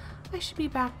now. I should be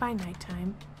back by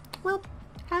nighttime. Well,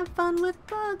 have fun with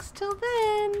bugs till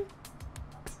then.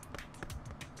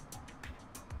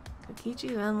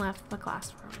 Kokichi then left the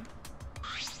classroom.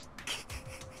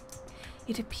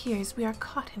 It appears we are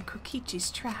caught in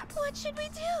Kokichi's trap. What should we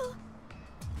do?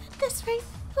 At this rate,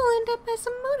 we'll end up as a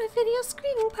motor video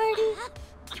screening party.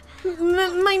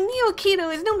 My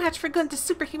Neo-Keto is no match for Gunta's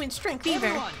superhuman strength either.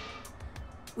 Everyone!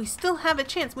 We still have a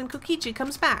chance when Kokichi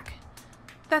comes back.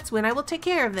 That's when I will take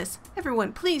care of this.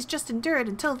 Everyone, please just endure it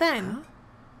until then.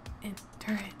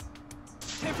 Endure it.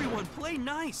 Everyone, play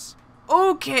nice!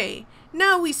 Okay,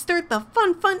 now we start the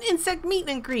fun insect meet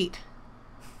and greet.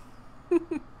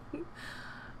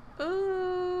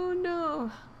 Oh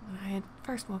no. When I had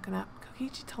first woken up,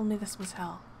 Kokichi told me this was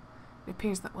hell. It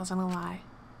appears that wasn't a lie.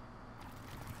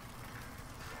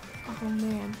 Oh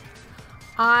man.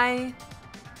 I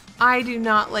do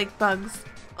not like bugs.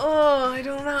 Oh, I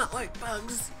do not like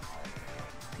bugs.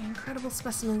 The incredible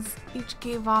specimens each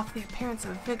gave off the appearance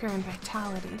of vigor and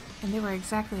vitality, and they were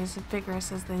exactly as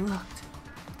vigorous as they looked.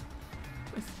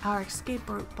 With our escape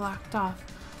route blocked off,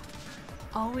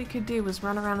 all we could do was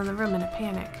run around in the room in a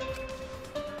panic.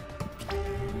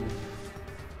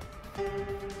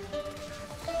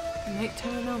 The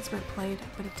nighttime announcement played,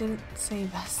 but it didn't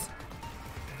save us.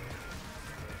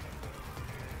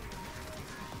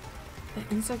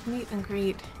 The insect meet and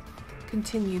greet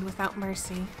continued without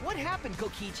mercy. What happened,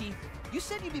 Kokichi? You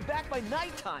said you'd be back by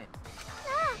nighttime.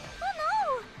 Ah, oh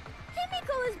no!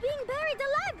 Himiko is being buried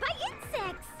alive by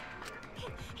insects!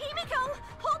 Himiko,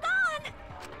 hold on!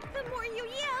 The more you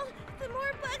yell, the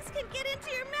more bugs can get into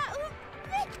your mouth.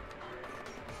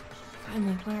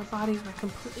 Finally, when our bodies were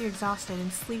completely exhausted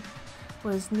and sleep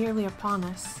was nearly upon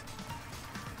us,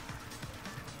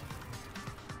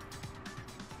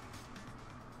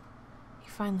 he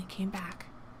finally came back.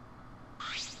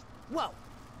 Whoa!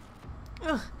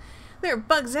 Ugh, there are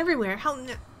bugs everywhere. How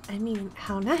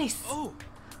nice.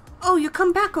 Oh, You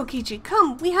come back, Kokichi.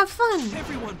 Come, we have fun.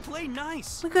 everyone, play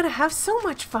nice! We're gonna have so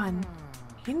much fun.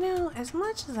 You know, as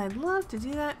much as I'd love to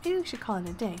do that, maybe we should call it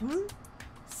a day,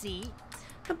 See?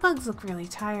 The bugs look really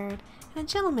tired, and a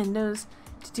gentleman knows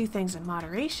to do things in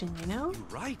moderation, you know? You're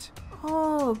right.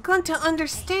 Oh, Gunta,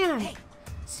 understand!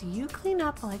 So you clean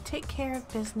up while I take care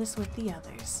of business with the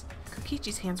others.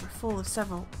 Kokichi's hands were full of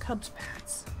several cubs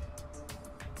pads.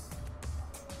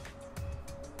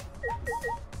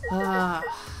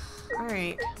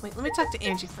 Alright. Wait, let me talk to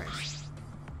Angie first.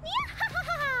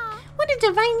 What a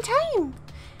divine time!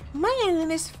 My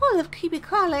island is full of creepy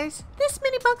crawlers. This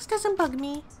many bugs doesn't bug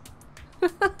me.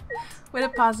 What a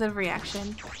positive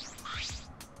reaction.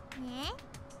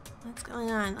 What's going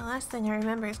on? The last thing I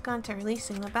remember is Gunta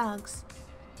releasing the bugs.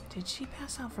 Did she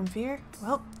pass out from fear?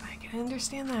 Well, I can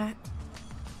understand that.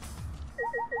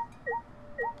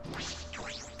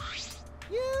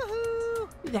 Yoo-hoo!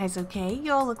 You guys okay?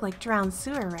 You all look like drowned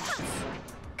sewer rats.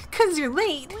 'Cause you're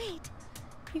late! Wait,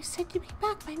 You said you'd be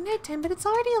back by nighttime, but it's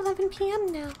already 11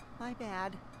 p.m. now. My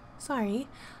bad. Sorry,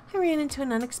 I ran into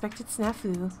an unexpected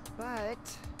snafu.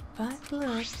 But... But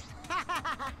look.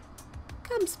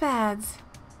 Cubs pads.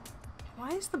 Why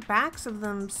is the backs of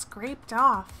them scraped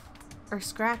off? Or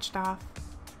scratched off?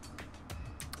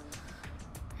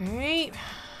 Alright.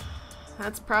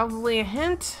 That's probably a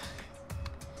hint.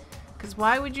 Because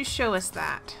why would you show us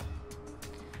that?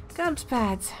 Cubs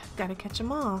pads. Gotta catch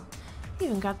them all. You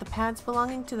even got the pads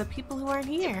belonging to the people who aren't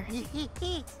here.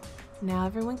 Now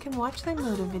everyone can watch their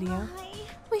moto video.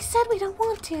 We said we don't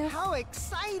want to. How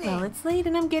exciting! Well, it's late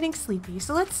and I'm getting sleepy,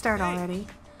 so let's start already.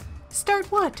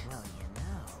 Start what? Well, you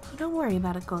know. Oh, don't worry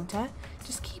about it, Gonta.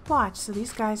 Just keep watch so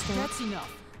these guys don't... That's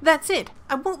enough. That's it!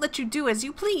 I won't let you do as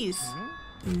you please!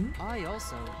 I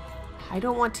also... I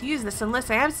don't want to use this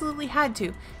unless I absolutely had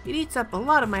to. It eats up a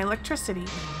lot of my electricity.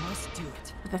 must do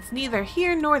it. But that's neither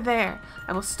here nor there.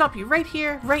 I will stop you right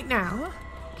here, right now.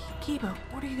 Kibo,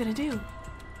 what are you gonna do?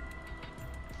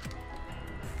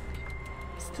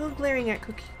 Still glaring at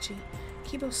Kokichi,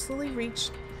 Kibo slowly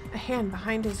reached a hand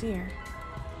behind his ear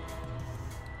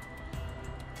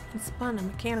and spun a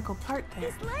mechanical part there.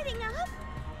 it's lighting up.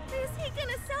 Is he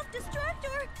gonna self-destruct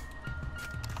or...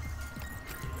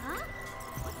 Huh?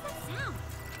 What's that sound?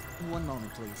 One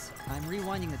moment, please. I'm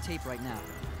rewinding the tape right now.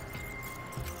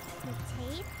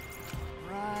 The tape?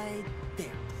 Right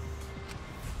there.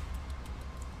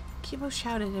 Kibo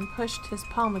shouted and pushed his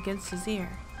palm against his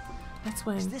ear. That's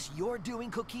when... Is this your doing,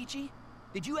 Kokichi?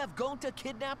 Did you have Gonta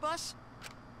kidnap us?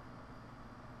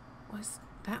 Was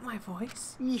that my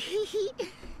voice?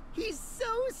 He's so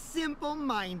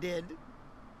simple-minded.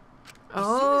 As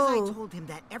Oh. soon as I told him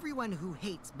that everyone who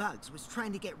hates bugs was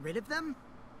trying to get rid of them,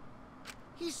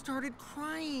 he started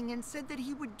crying and said that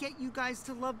he would get you guys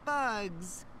to love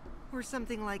bugs. Or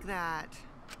something like that.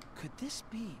 Could this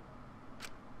be?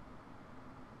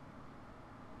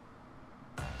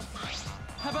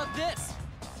 How about this?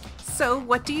 So,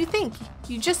 what do you think?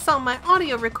 You just saw my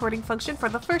audio recording function for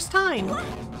the first time.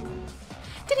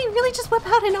 Did he really just whip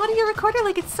out an audio recorder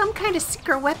like it's some kind of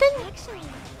secret weapon? Actually,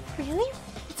 Really?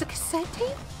 It's a cassette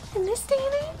tape? In this day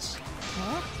and age?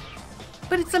 Huh?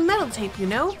 But it's a metal tape, you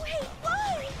know? wait,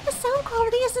 why? The sound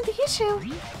quality isn't the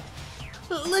issue.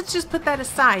 Let's just put that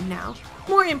aside now.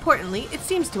 More importantly, it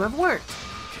seems to have worked.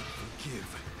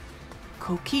 Give.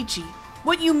 Kokichi,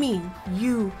 what you mean?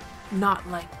 You not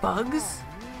like bugs?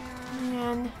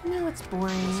 Man, now it's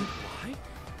boring. Why?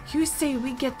 You say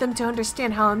we get them to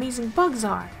understand how amazing bugs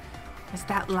are. Is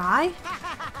that lie?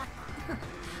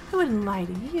 I wouldn't lie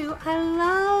to you. I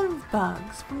love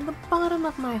bugs from the bottom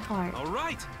of my heart. All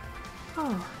right.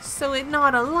 Oh, so it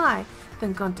not a lie.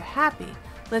 Then gone to happy.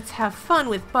 Let's have fun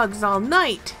with bugs all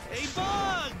night. Hey,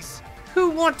 Bugs!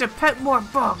 Who want to pet more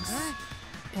bugs?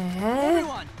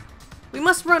 Everyone! We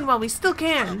must run while we still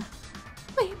can.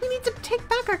 Wait, we need to take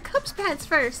back our Cubs pads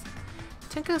first.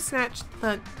 Tenko snatched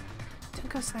the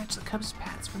Cubs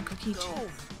pads from Kokichi.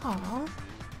 Aww.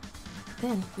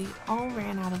 Then we all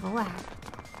ran out of the lab.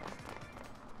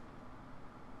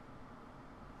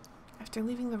 After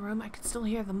leaving the room, I could still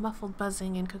hear the muffled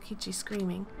buzzing and Kokichi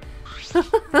screaming.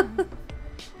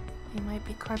 They might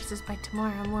be corpses by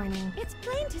tomorrow morning. It's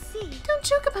plain to see. Don't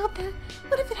joke about that.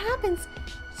 What if it happens?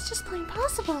 It's just plain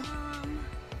possible.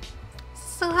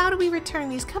 So how do we return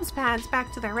these Cubs pads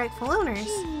back to their rightful owners?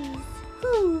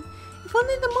 Please. If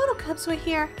only the Moto Cubs were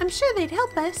here, I'm sure they'd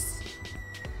help us.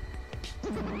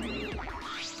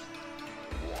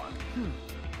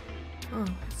 Oh,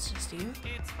 it's just you?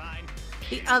 It's fine.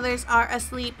 The others are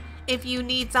asleep. If you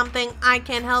need something, I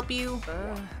can help you.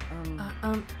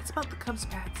 It's about the Cubs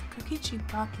pads. Kokichi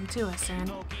brought them to us, and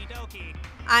Okie dokie.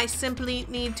 I simply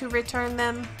need to return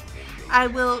them. I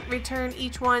will return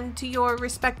each one to your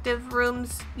respective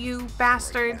rooms, you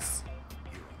bastards.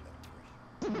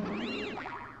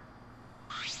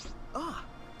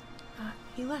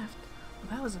 He left.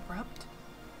 Well, that was abrupt.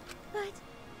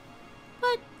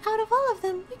 But out of all of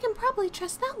them, we can probably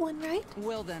trust that one, right?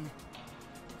 Well then.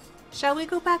 Shall we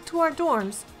go back to our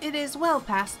dorms? It is well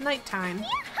past nighttime.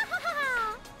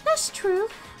 That's true.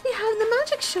 We have the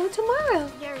magic show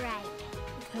tomorrow. You're right.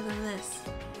 Because of this,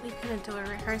 we couldn't do a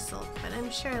rehearsal, but I'm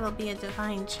sure it'll be a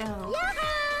divine show.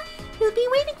 We'll be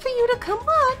waiting for you to come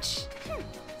watch.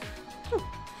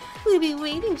 We'll be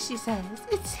waiting, she says.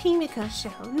 It's Himiko's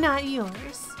show, not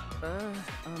yours.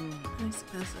 I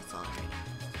suppose that's all right.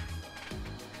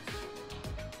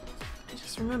 I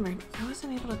just remembered, I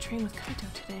wasn't able to train with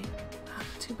Kaito today.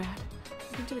 Too bad.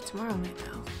 I can do it tomorrow night,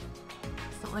 though.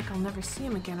 It's not like I'll never see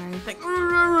him again or anything.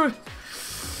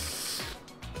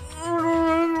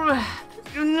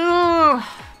 No!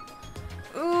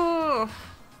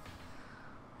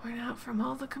 Worn out from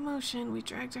all the commotion, we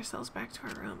dragged ourselves back to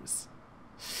our rooms.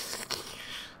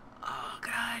 Oh,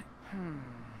 God.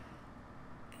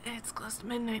 It's close to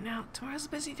midnight now. Tomorrow's a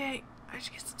busy day. I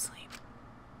should get some sleep.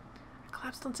 I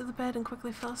collapsed onto the bed and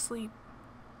quickly fell asleep.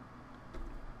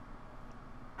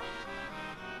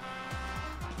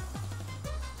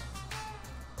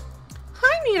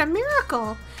 I need a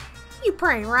miracle. You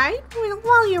pray, right?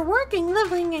 While you're working,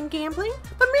 living, and gambling,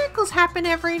 but miracles happen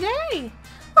every day.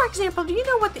 For example, do you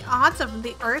know what the odds of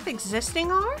the Earth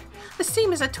existing are? The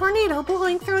same as a tornado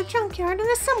blowing through a junkyard and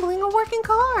assembling a working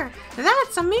car.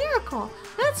 That's a miracle.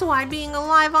 That's why being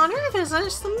alive on Earth is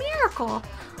just a miracle.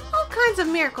 All kinds of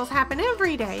miracles happen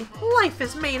every day. Life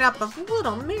is made up of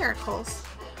little miracles.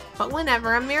 But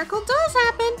whenever a miracle does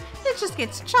happen, it just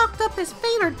gets chalked up as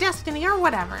fate or destiny or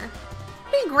whatever.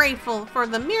 Be grateful for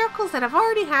the miracles that have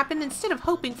already happened instead of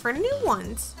hoping for new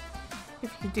ones.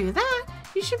 If you do that,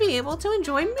 you should be able to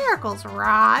enjoy miracles,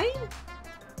 right?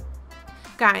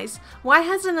 Guys, why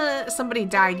hasn't somebody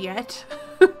died yet?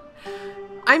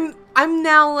 I'm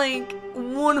now like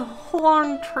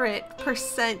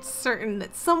 100% certain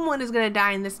that someone is gonna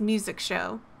die in this music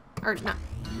show, or not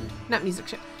music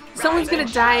show. Someone's gonna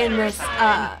die in this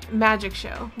magic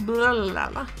show. Blah, blah, blah,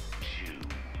 blah.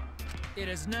 It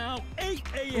is now 8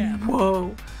 a.m.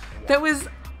 Whoa, that was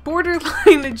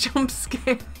borderline a jump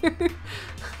scare.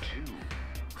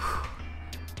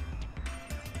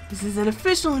 This is an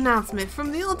official announcement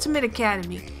from the Ultimate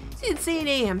Academy. It's 8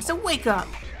 a.m., so wake up.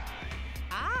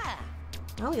 Ah,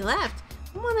 Oh, he left.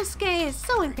 Monosuke is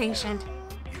so impatient.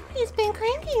 He's been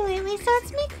cranky lately, so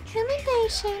it's making him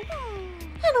impatient.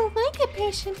 I don't like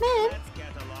impatient men.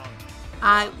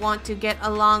 I want to get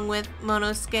along with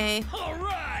Monosuke. All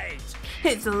right.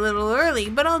 It's a little early,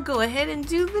 but I'll go ahead and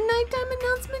do the nighttime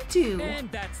announcement too.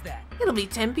 And that's that. It'll be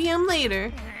 10 p.m.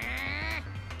 later.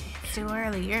 It's too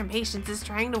early. Your impatience is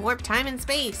trying to warp time and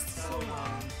space.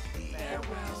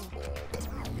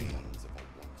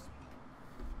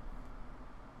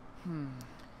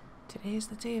 Today is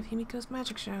the day of Himiko's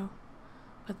magic show.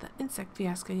 But the insect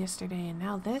fiasco yesterday and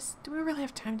now this? Do we really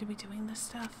have time to be doing this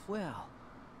stuff? Well,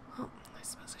 I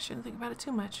suppose I shouldn't think about it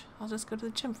too much. I'll just go to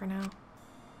the gym for now.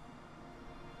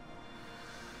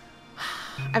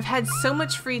 I've had so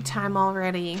much free time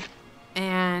already,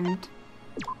 and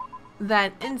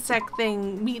that insect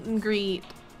thing, meet and greet,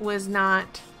 was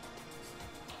not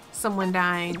someone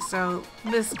dying, so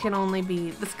this can only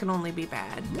be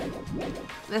bad.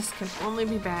 This can only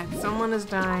be bad. Someone is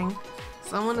dying.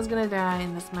 Someone is gonna die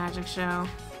in this magic show.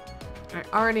 I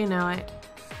already know it.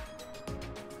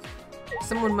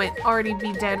 Someone might already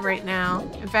be dead right now.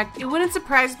 In fact, it wouldn't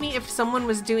surprise me if someone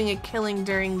was doing a killing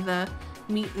during the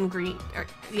meet and greet, or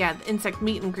yeah, the insect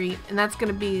meet and greet, and that's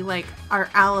gonna be like our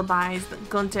alibis that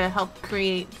going to help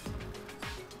create.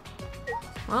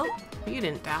 Well, you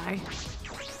didn't die.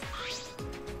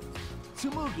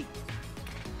 Tsumugi,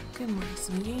 Good morning,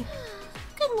 Sweetie.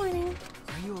 Good morning.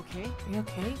 are you okay? Are you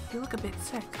okay? You look a bit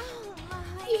sick.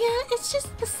 Yeah, it's just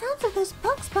the sounds of those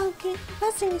bugs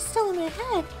buzzing is still in my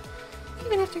head.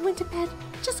 Even after I went to bed,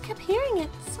 I just kept hearing it,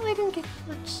 so I didn't get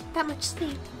that much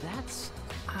sleep. That's...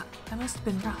 That must have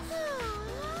been rough.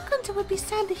 Gunta would be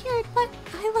sad to hear it, but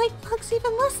I like bugs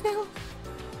even less now.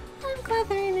 I'm glad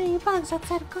there ain't any bugs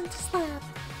outside of Gunta's lab.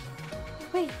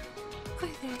 Wait, are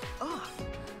there? Ah,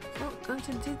 Well,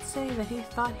 Gunta did say that he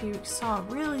thought he saw a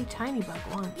really tiny bug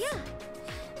once. Yeah.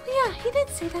 Oh, yeah, he did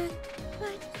say that.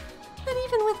 But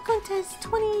even with Gunta's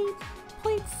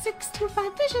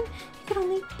 20.625 vision, he could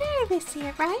only barely see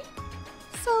it, right?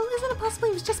 So isn't it possible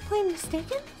he was just plain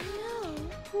mistaken?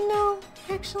 No,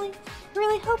 actually, I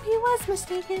really hope he was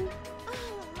mistaken.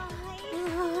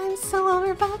 I'm so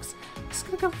over bugs. I'm just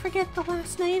gonna go forget the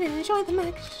last night and enjoy the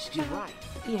magic show. you're right.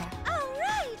 Yeah.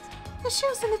 Alright! The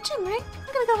show's in the gym, right?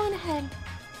 I'm gonna go on ahead.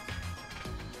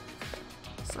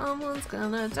 Someone's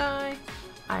gonna die.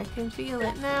 I can feel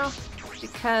it now.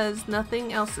 Because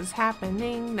nothing else is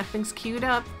happening. Nothing's queued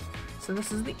up. So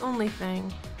this is the only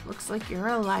thing. Looks like you're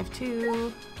alive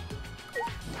too.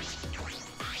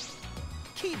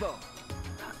 Kibo!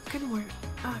 Good morning.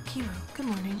 Kimo, good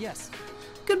morning. Yes.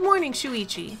 Good morning,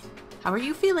 Shuichi. How are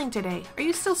you feeling today? Are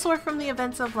you still sore from the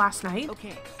events of last night?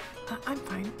 Okay. I'm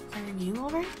fine. Are you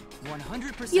alright?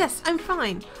 100%. Yes, I'm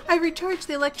fine. I recharged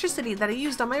the electricity that I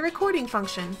used on my recording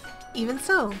function. Even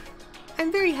so,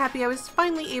 I'm very happy I was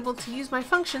finally able to use my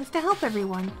functions to help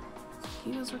everyone.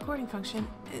 Kibo's recording function.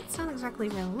 It's not exactly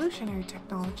revolutionary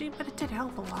technology, but it did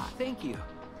help a lot. Thank you.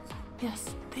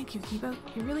 Yes, thank you, Kibo.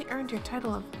 You really earned your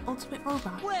title of Ultimate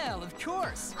Robot. Well, of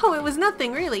course. Oh, it was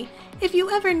nothing, really. If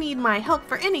you ever need my help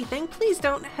for anything, please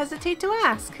don't hesitate to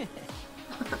ask.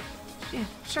 Yeah,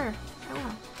 sure, I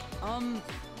will.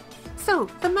 So,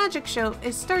 the magic show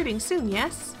is starting soon,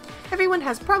 yes? Everyone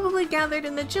has probably gathered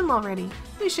in the gym already.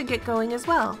 We should get going as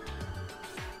well.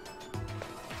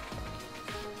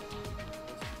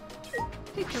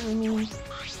 Hey, Kirumi.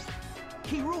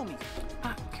 Kirumi.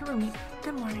 Kirumi,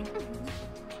 good morning.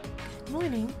 Good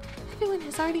morning. Everyone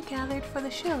has already gathered for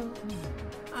the show.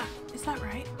 Is that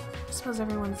right? I suppose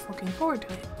everyone's looking forward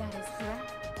to it. That is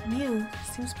correct. Miu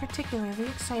seems particularly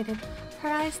excited. Her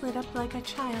eyes lit up like a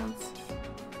child's.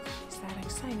 She's that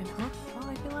excited, huh? Well,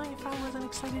 I'd be lying if I wasn't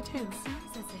excited too.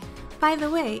 By the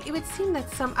way, it would seem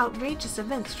that some outrageous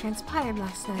events transpired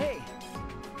last night. Hey!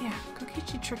 Yeah,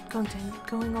 Kokichi tricked Gonten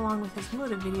going along with his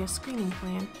motive video screening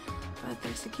plan, but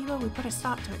thanks to Kibo, we put a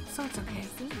stop to it, so it's okay.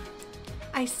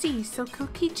 I see, so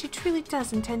Kokichi truly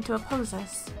does intend to oppose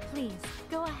us. Please,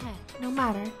 go ahead. No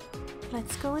matter.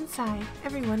 Let's go inside.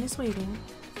 Everyone is waiting.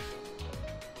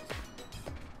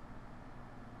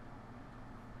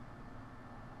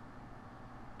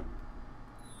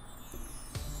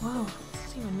 Whoa,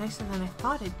 this is even nicer than I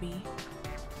thought it'd be.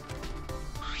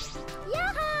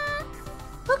 Yaha!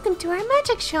 Welcome to our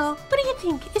magic show. What do you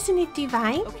think? Isn't it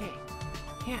divine? Okay.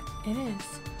 Yeah, it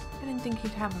is. I didn't think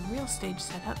you'd have a real stage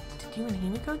set up. Did you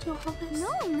and Himiko do all this?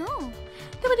 No.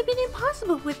 That would have been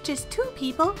impossible with just 2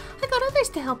 people. I got others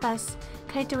to help us.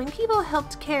 Kaito and Kibo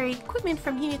helped carry equipment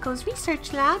from Himiko's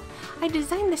research lab. I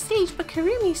designed the stage, but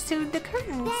Karumi sewed the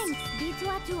curtains. Thanks,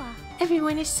 Atua.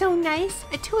 Everyone is so nice.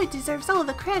 Atua deserves all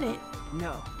the credit.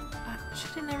 No.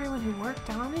 Shouldn't everyone who worked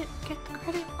on it get the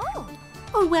credit? Oh,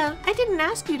 Oh well, I didn't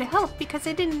ask you to help because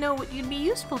I didn't know what you'd be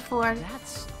useful for.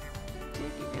 That's...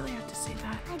 Did you really have to say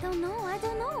that? I don't know.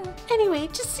 Anyway,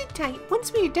 just sit tight.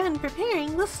 Once we're done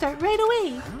preparing, we'll start right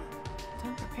away. Huh?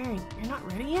 Done preparing? You're not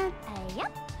ready yet?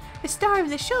 Yep. The star of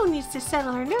the show needs to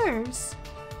settle her nerves.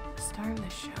 The star of the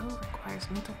show requires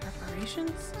mental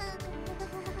preparations?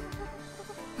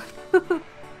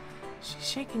 She's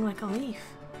shaking like a leaf.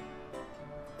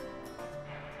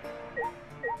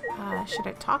 Should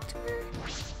I talk to her?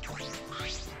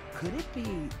 Could it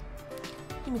be...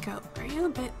 Himiko, are you a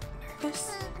bit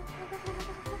nervous?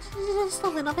 Just a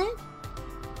little bit.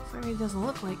 Sorry, it doesn't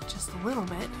look like just a little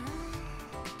bit.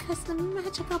 Because the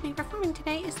magic I'll be performing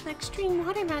today is the extreme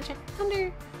water magic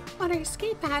underwater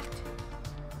escape act.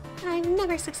 I've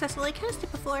never successfully cast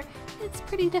it before. It's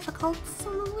pretty difficult, so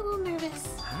I'm a little nervous.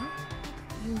 Huh?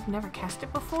 You've never cast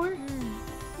it before?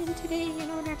 And today, in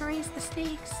order to raise the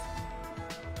stakes,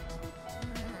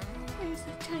 there's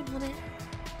a time limit.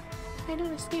 If I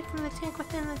don't escape from the tank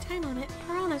within the time limit,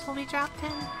 piranhas will be dropped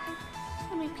in.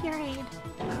 I'll be pureed.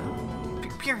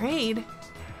 Pureed?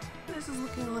 This is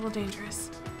looking a little dangerous.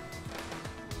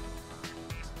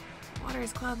 Water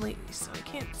is cloudly, so I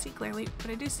can't see clearly,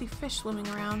 but I do see fish swimming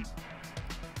around.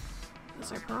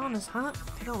 Those are piranhas, huh?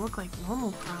 They don't look like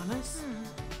normal piranhas.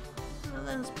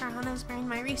 Those piranhas were in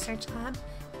my research lab.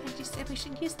 I just said we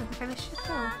should use them for the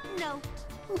show. No.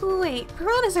 Wait,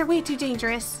 piranhas are way too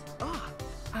dangerous.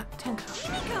 Tenko.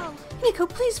 Himiko,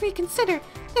 please reconsider.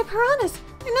 They're piranhas.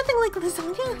 They're nothing like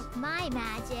lasagna. My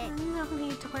magic. No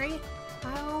need to worry.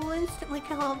 I will instantly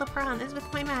kill all the piranhas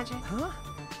with my magic. Huh?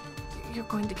 You're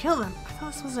going to kill them. I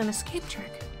thought this was an escape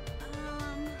trick.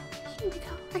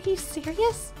 Himiko, are you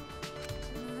serious?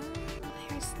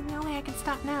 There's no way I can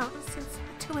stop now, since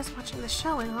Atua's watching the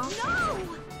show and all. No!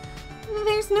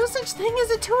 There's no such thing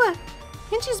as Atua.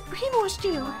 Anji's brainwashed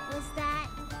you. What was that?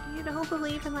 You don't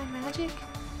believe in my magic?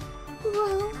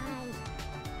 Well,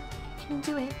 I can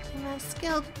do it. I'm a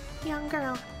skilled young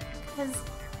girl, because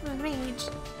I'm a mage.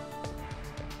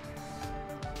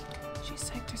 She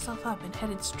psyched herself up and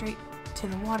headed straight to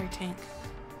the water tank.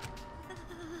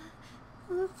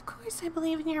 Of course I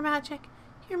believe in your magic.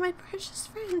 You're my precious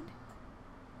friend.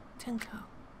 Tenko.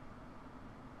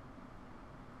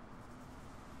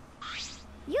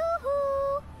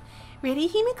 Yoo-hoo! Ready,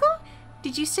 Himiko?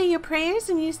 Did you say your prayers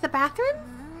and use the bathroom?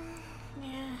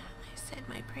 Yeah, I said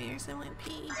my prayers and went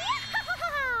pee.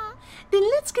 Then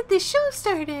let's get this show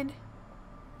started.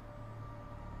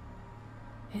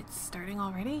 It's starting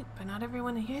already, but not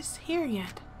everyone is here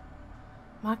yet.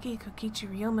 Maki, Kokichi,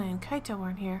 Ryoma, and Kaito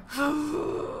aren't here.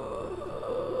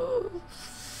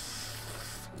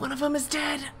 One of them is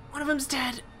dead. One of them's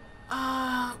dead.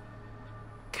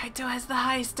 Kaito has the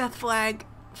highest death flag,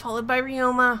 followed by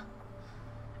Ryoma.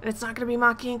 And it's not gonna be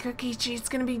Maki and Kokichi. It's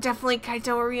gonna be definitely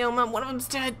Kaito or Ryoma. One of them's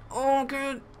dead. Oh,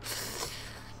 good.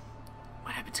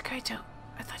 What happened to Kaito?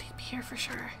 I thought he'd be here for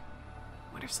sure.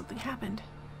 What if something happened?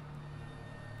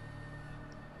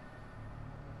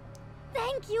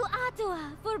 Thank you,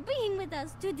 Atua, for being with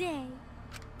us today.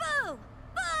 Boo!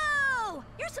 Boo!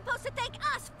 You're supposed to thank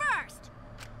us first!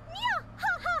 Nya!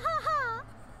 Ha ha ha ha!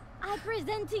 I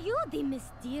present to you the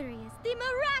mysterious, the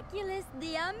miraculous,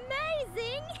 the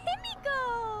amazing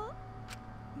Himiko!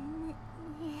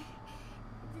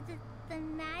 The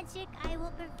magic I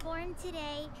will perform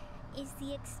today is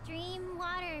the extreme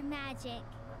water magic.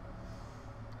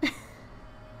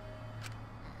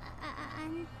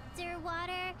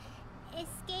 Underwater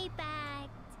escape act.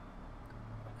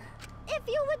 If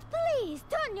you would please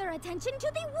turn your attention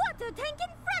to the water tank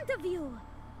in front of you.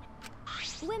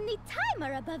 When the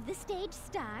timer above the stage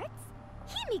starts,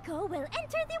 Himiko will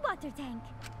enter the water tank.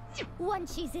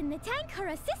 Once she's in the tank, her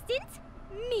assistant,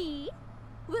 me,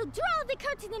 will draw the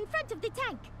curtain in front of the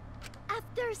tank.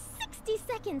 After 60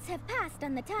 seconds have passed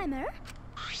on the timer,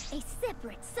 a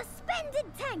separate suspended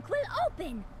tank will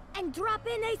open and drop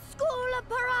in a school of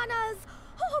piranhas.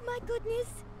 Oh my goodness.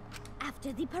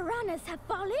 After the piranhas have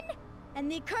fallen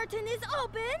and the curtain is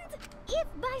opened, if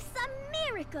by some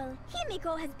miracle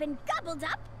Himiko has been gobbled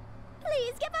up,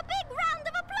 please give a big round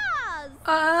of applause.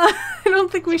 I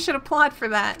don't think we should applaud for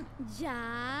that.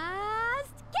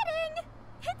 Just kidding.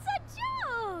 It's a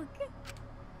joke.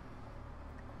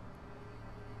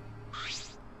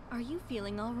 Are you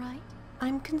feeling all right?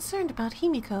 I'm concerned about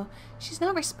Himiko. She's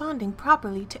not responding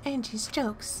properly to Anji's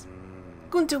jokes.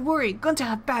 Gunta worried. Gunta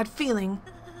have bad feeling.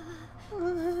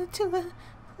 Tua,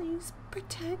 please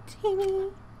protect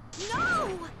Himi. No!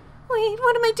 Wait,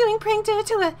 what am I doing praying to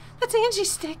Tua? That's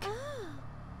Angie's stick.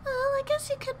 Well, I guess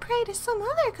you could pray to some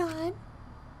other god.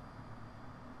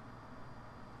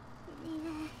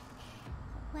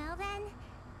 Well then,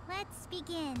 Let's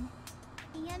begin.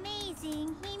 The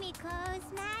amazing Himiko's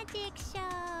magic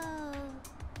show.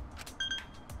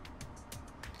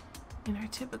 In her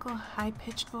typical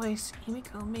high-pitched voice,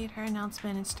 Himiko made her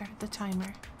announcement and started the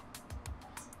timer.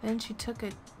 Then she took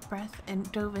a breath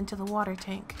and dove into the water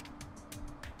tank.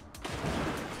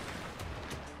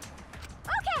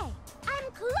 Okay,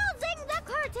 I'm closing the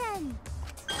curtain.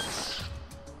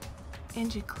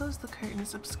 Angie closed the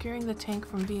curtains, obscuring the tank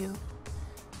from view.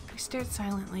 We stared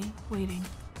silently, waiting.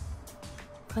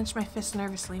 I clenched my fist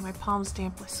nervously, my palms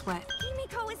damp with sweat.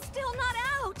 Himiko is still not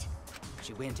out!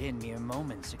 She went in mere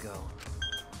moments ago.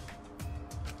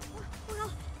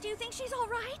 Well, do you think she's all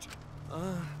right?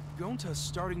 Gonta's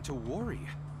starting to worry.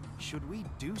 Should we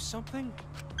do something?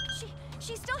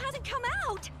 She still hasn't come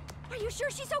out! Are you sure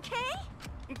she's okay?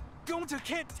 Gonta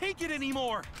can't take it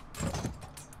anymore!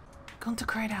 Gonta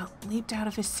cried out, leaped out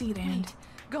of his seat, and... Wait,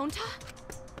 Gonta?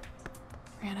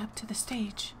 Ran up to the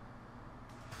stage.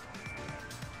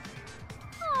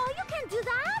 Oh, you can't do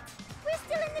that! We're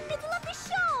still in the middle of the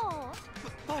show!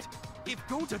 But if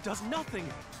Gonta does nothing,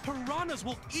 piranhas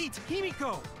will eat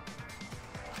Himiko!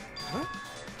 Huh?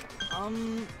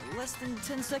 Less than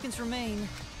 10 seconds remain.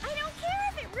 I don't care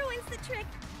if it ruins the trick!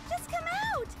 Just come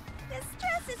out! This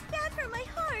stress is bad for my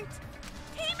heart!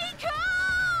 Himiko!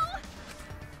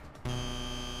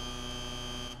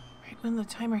 Right when the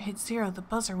timer hit 0, the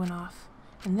buzzer went off.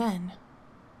 And then...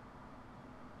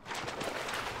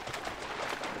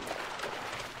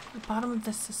 the bottom of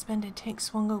the suspended tank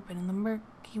swung open and the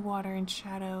murky water and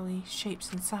shadowy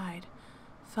shapes inside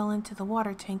fell into the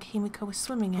water tank Himiko was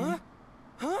swimming in. Huh?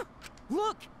 Huh?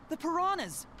 Look! The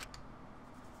piranhas!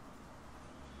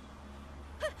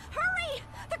 Hurry!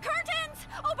 The curtains!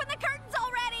 Open the curtains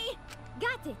already!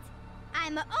 Got it!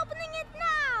 I'm opening it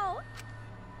now!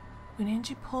 When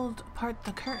Angie pulled apart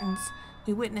the curtains,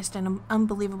 we witnessed an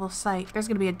unbelievable sight. There's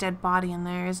gonna be a dead body in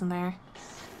there, isn't there?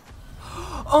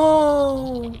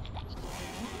 Oh!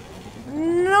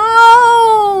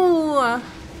 No!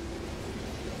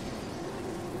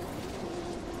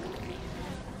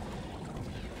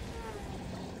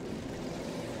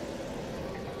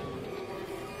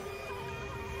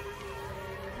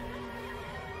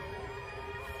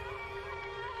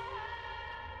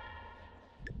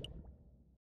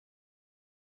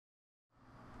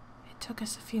 It took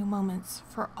us a few moments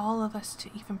for all of us to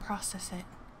even process it.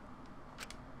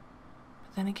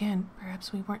 But then again,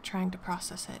 perhaps we weren't trying to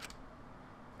process it.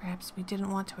 Perhaps we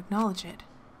didn't want to acknowledge it.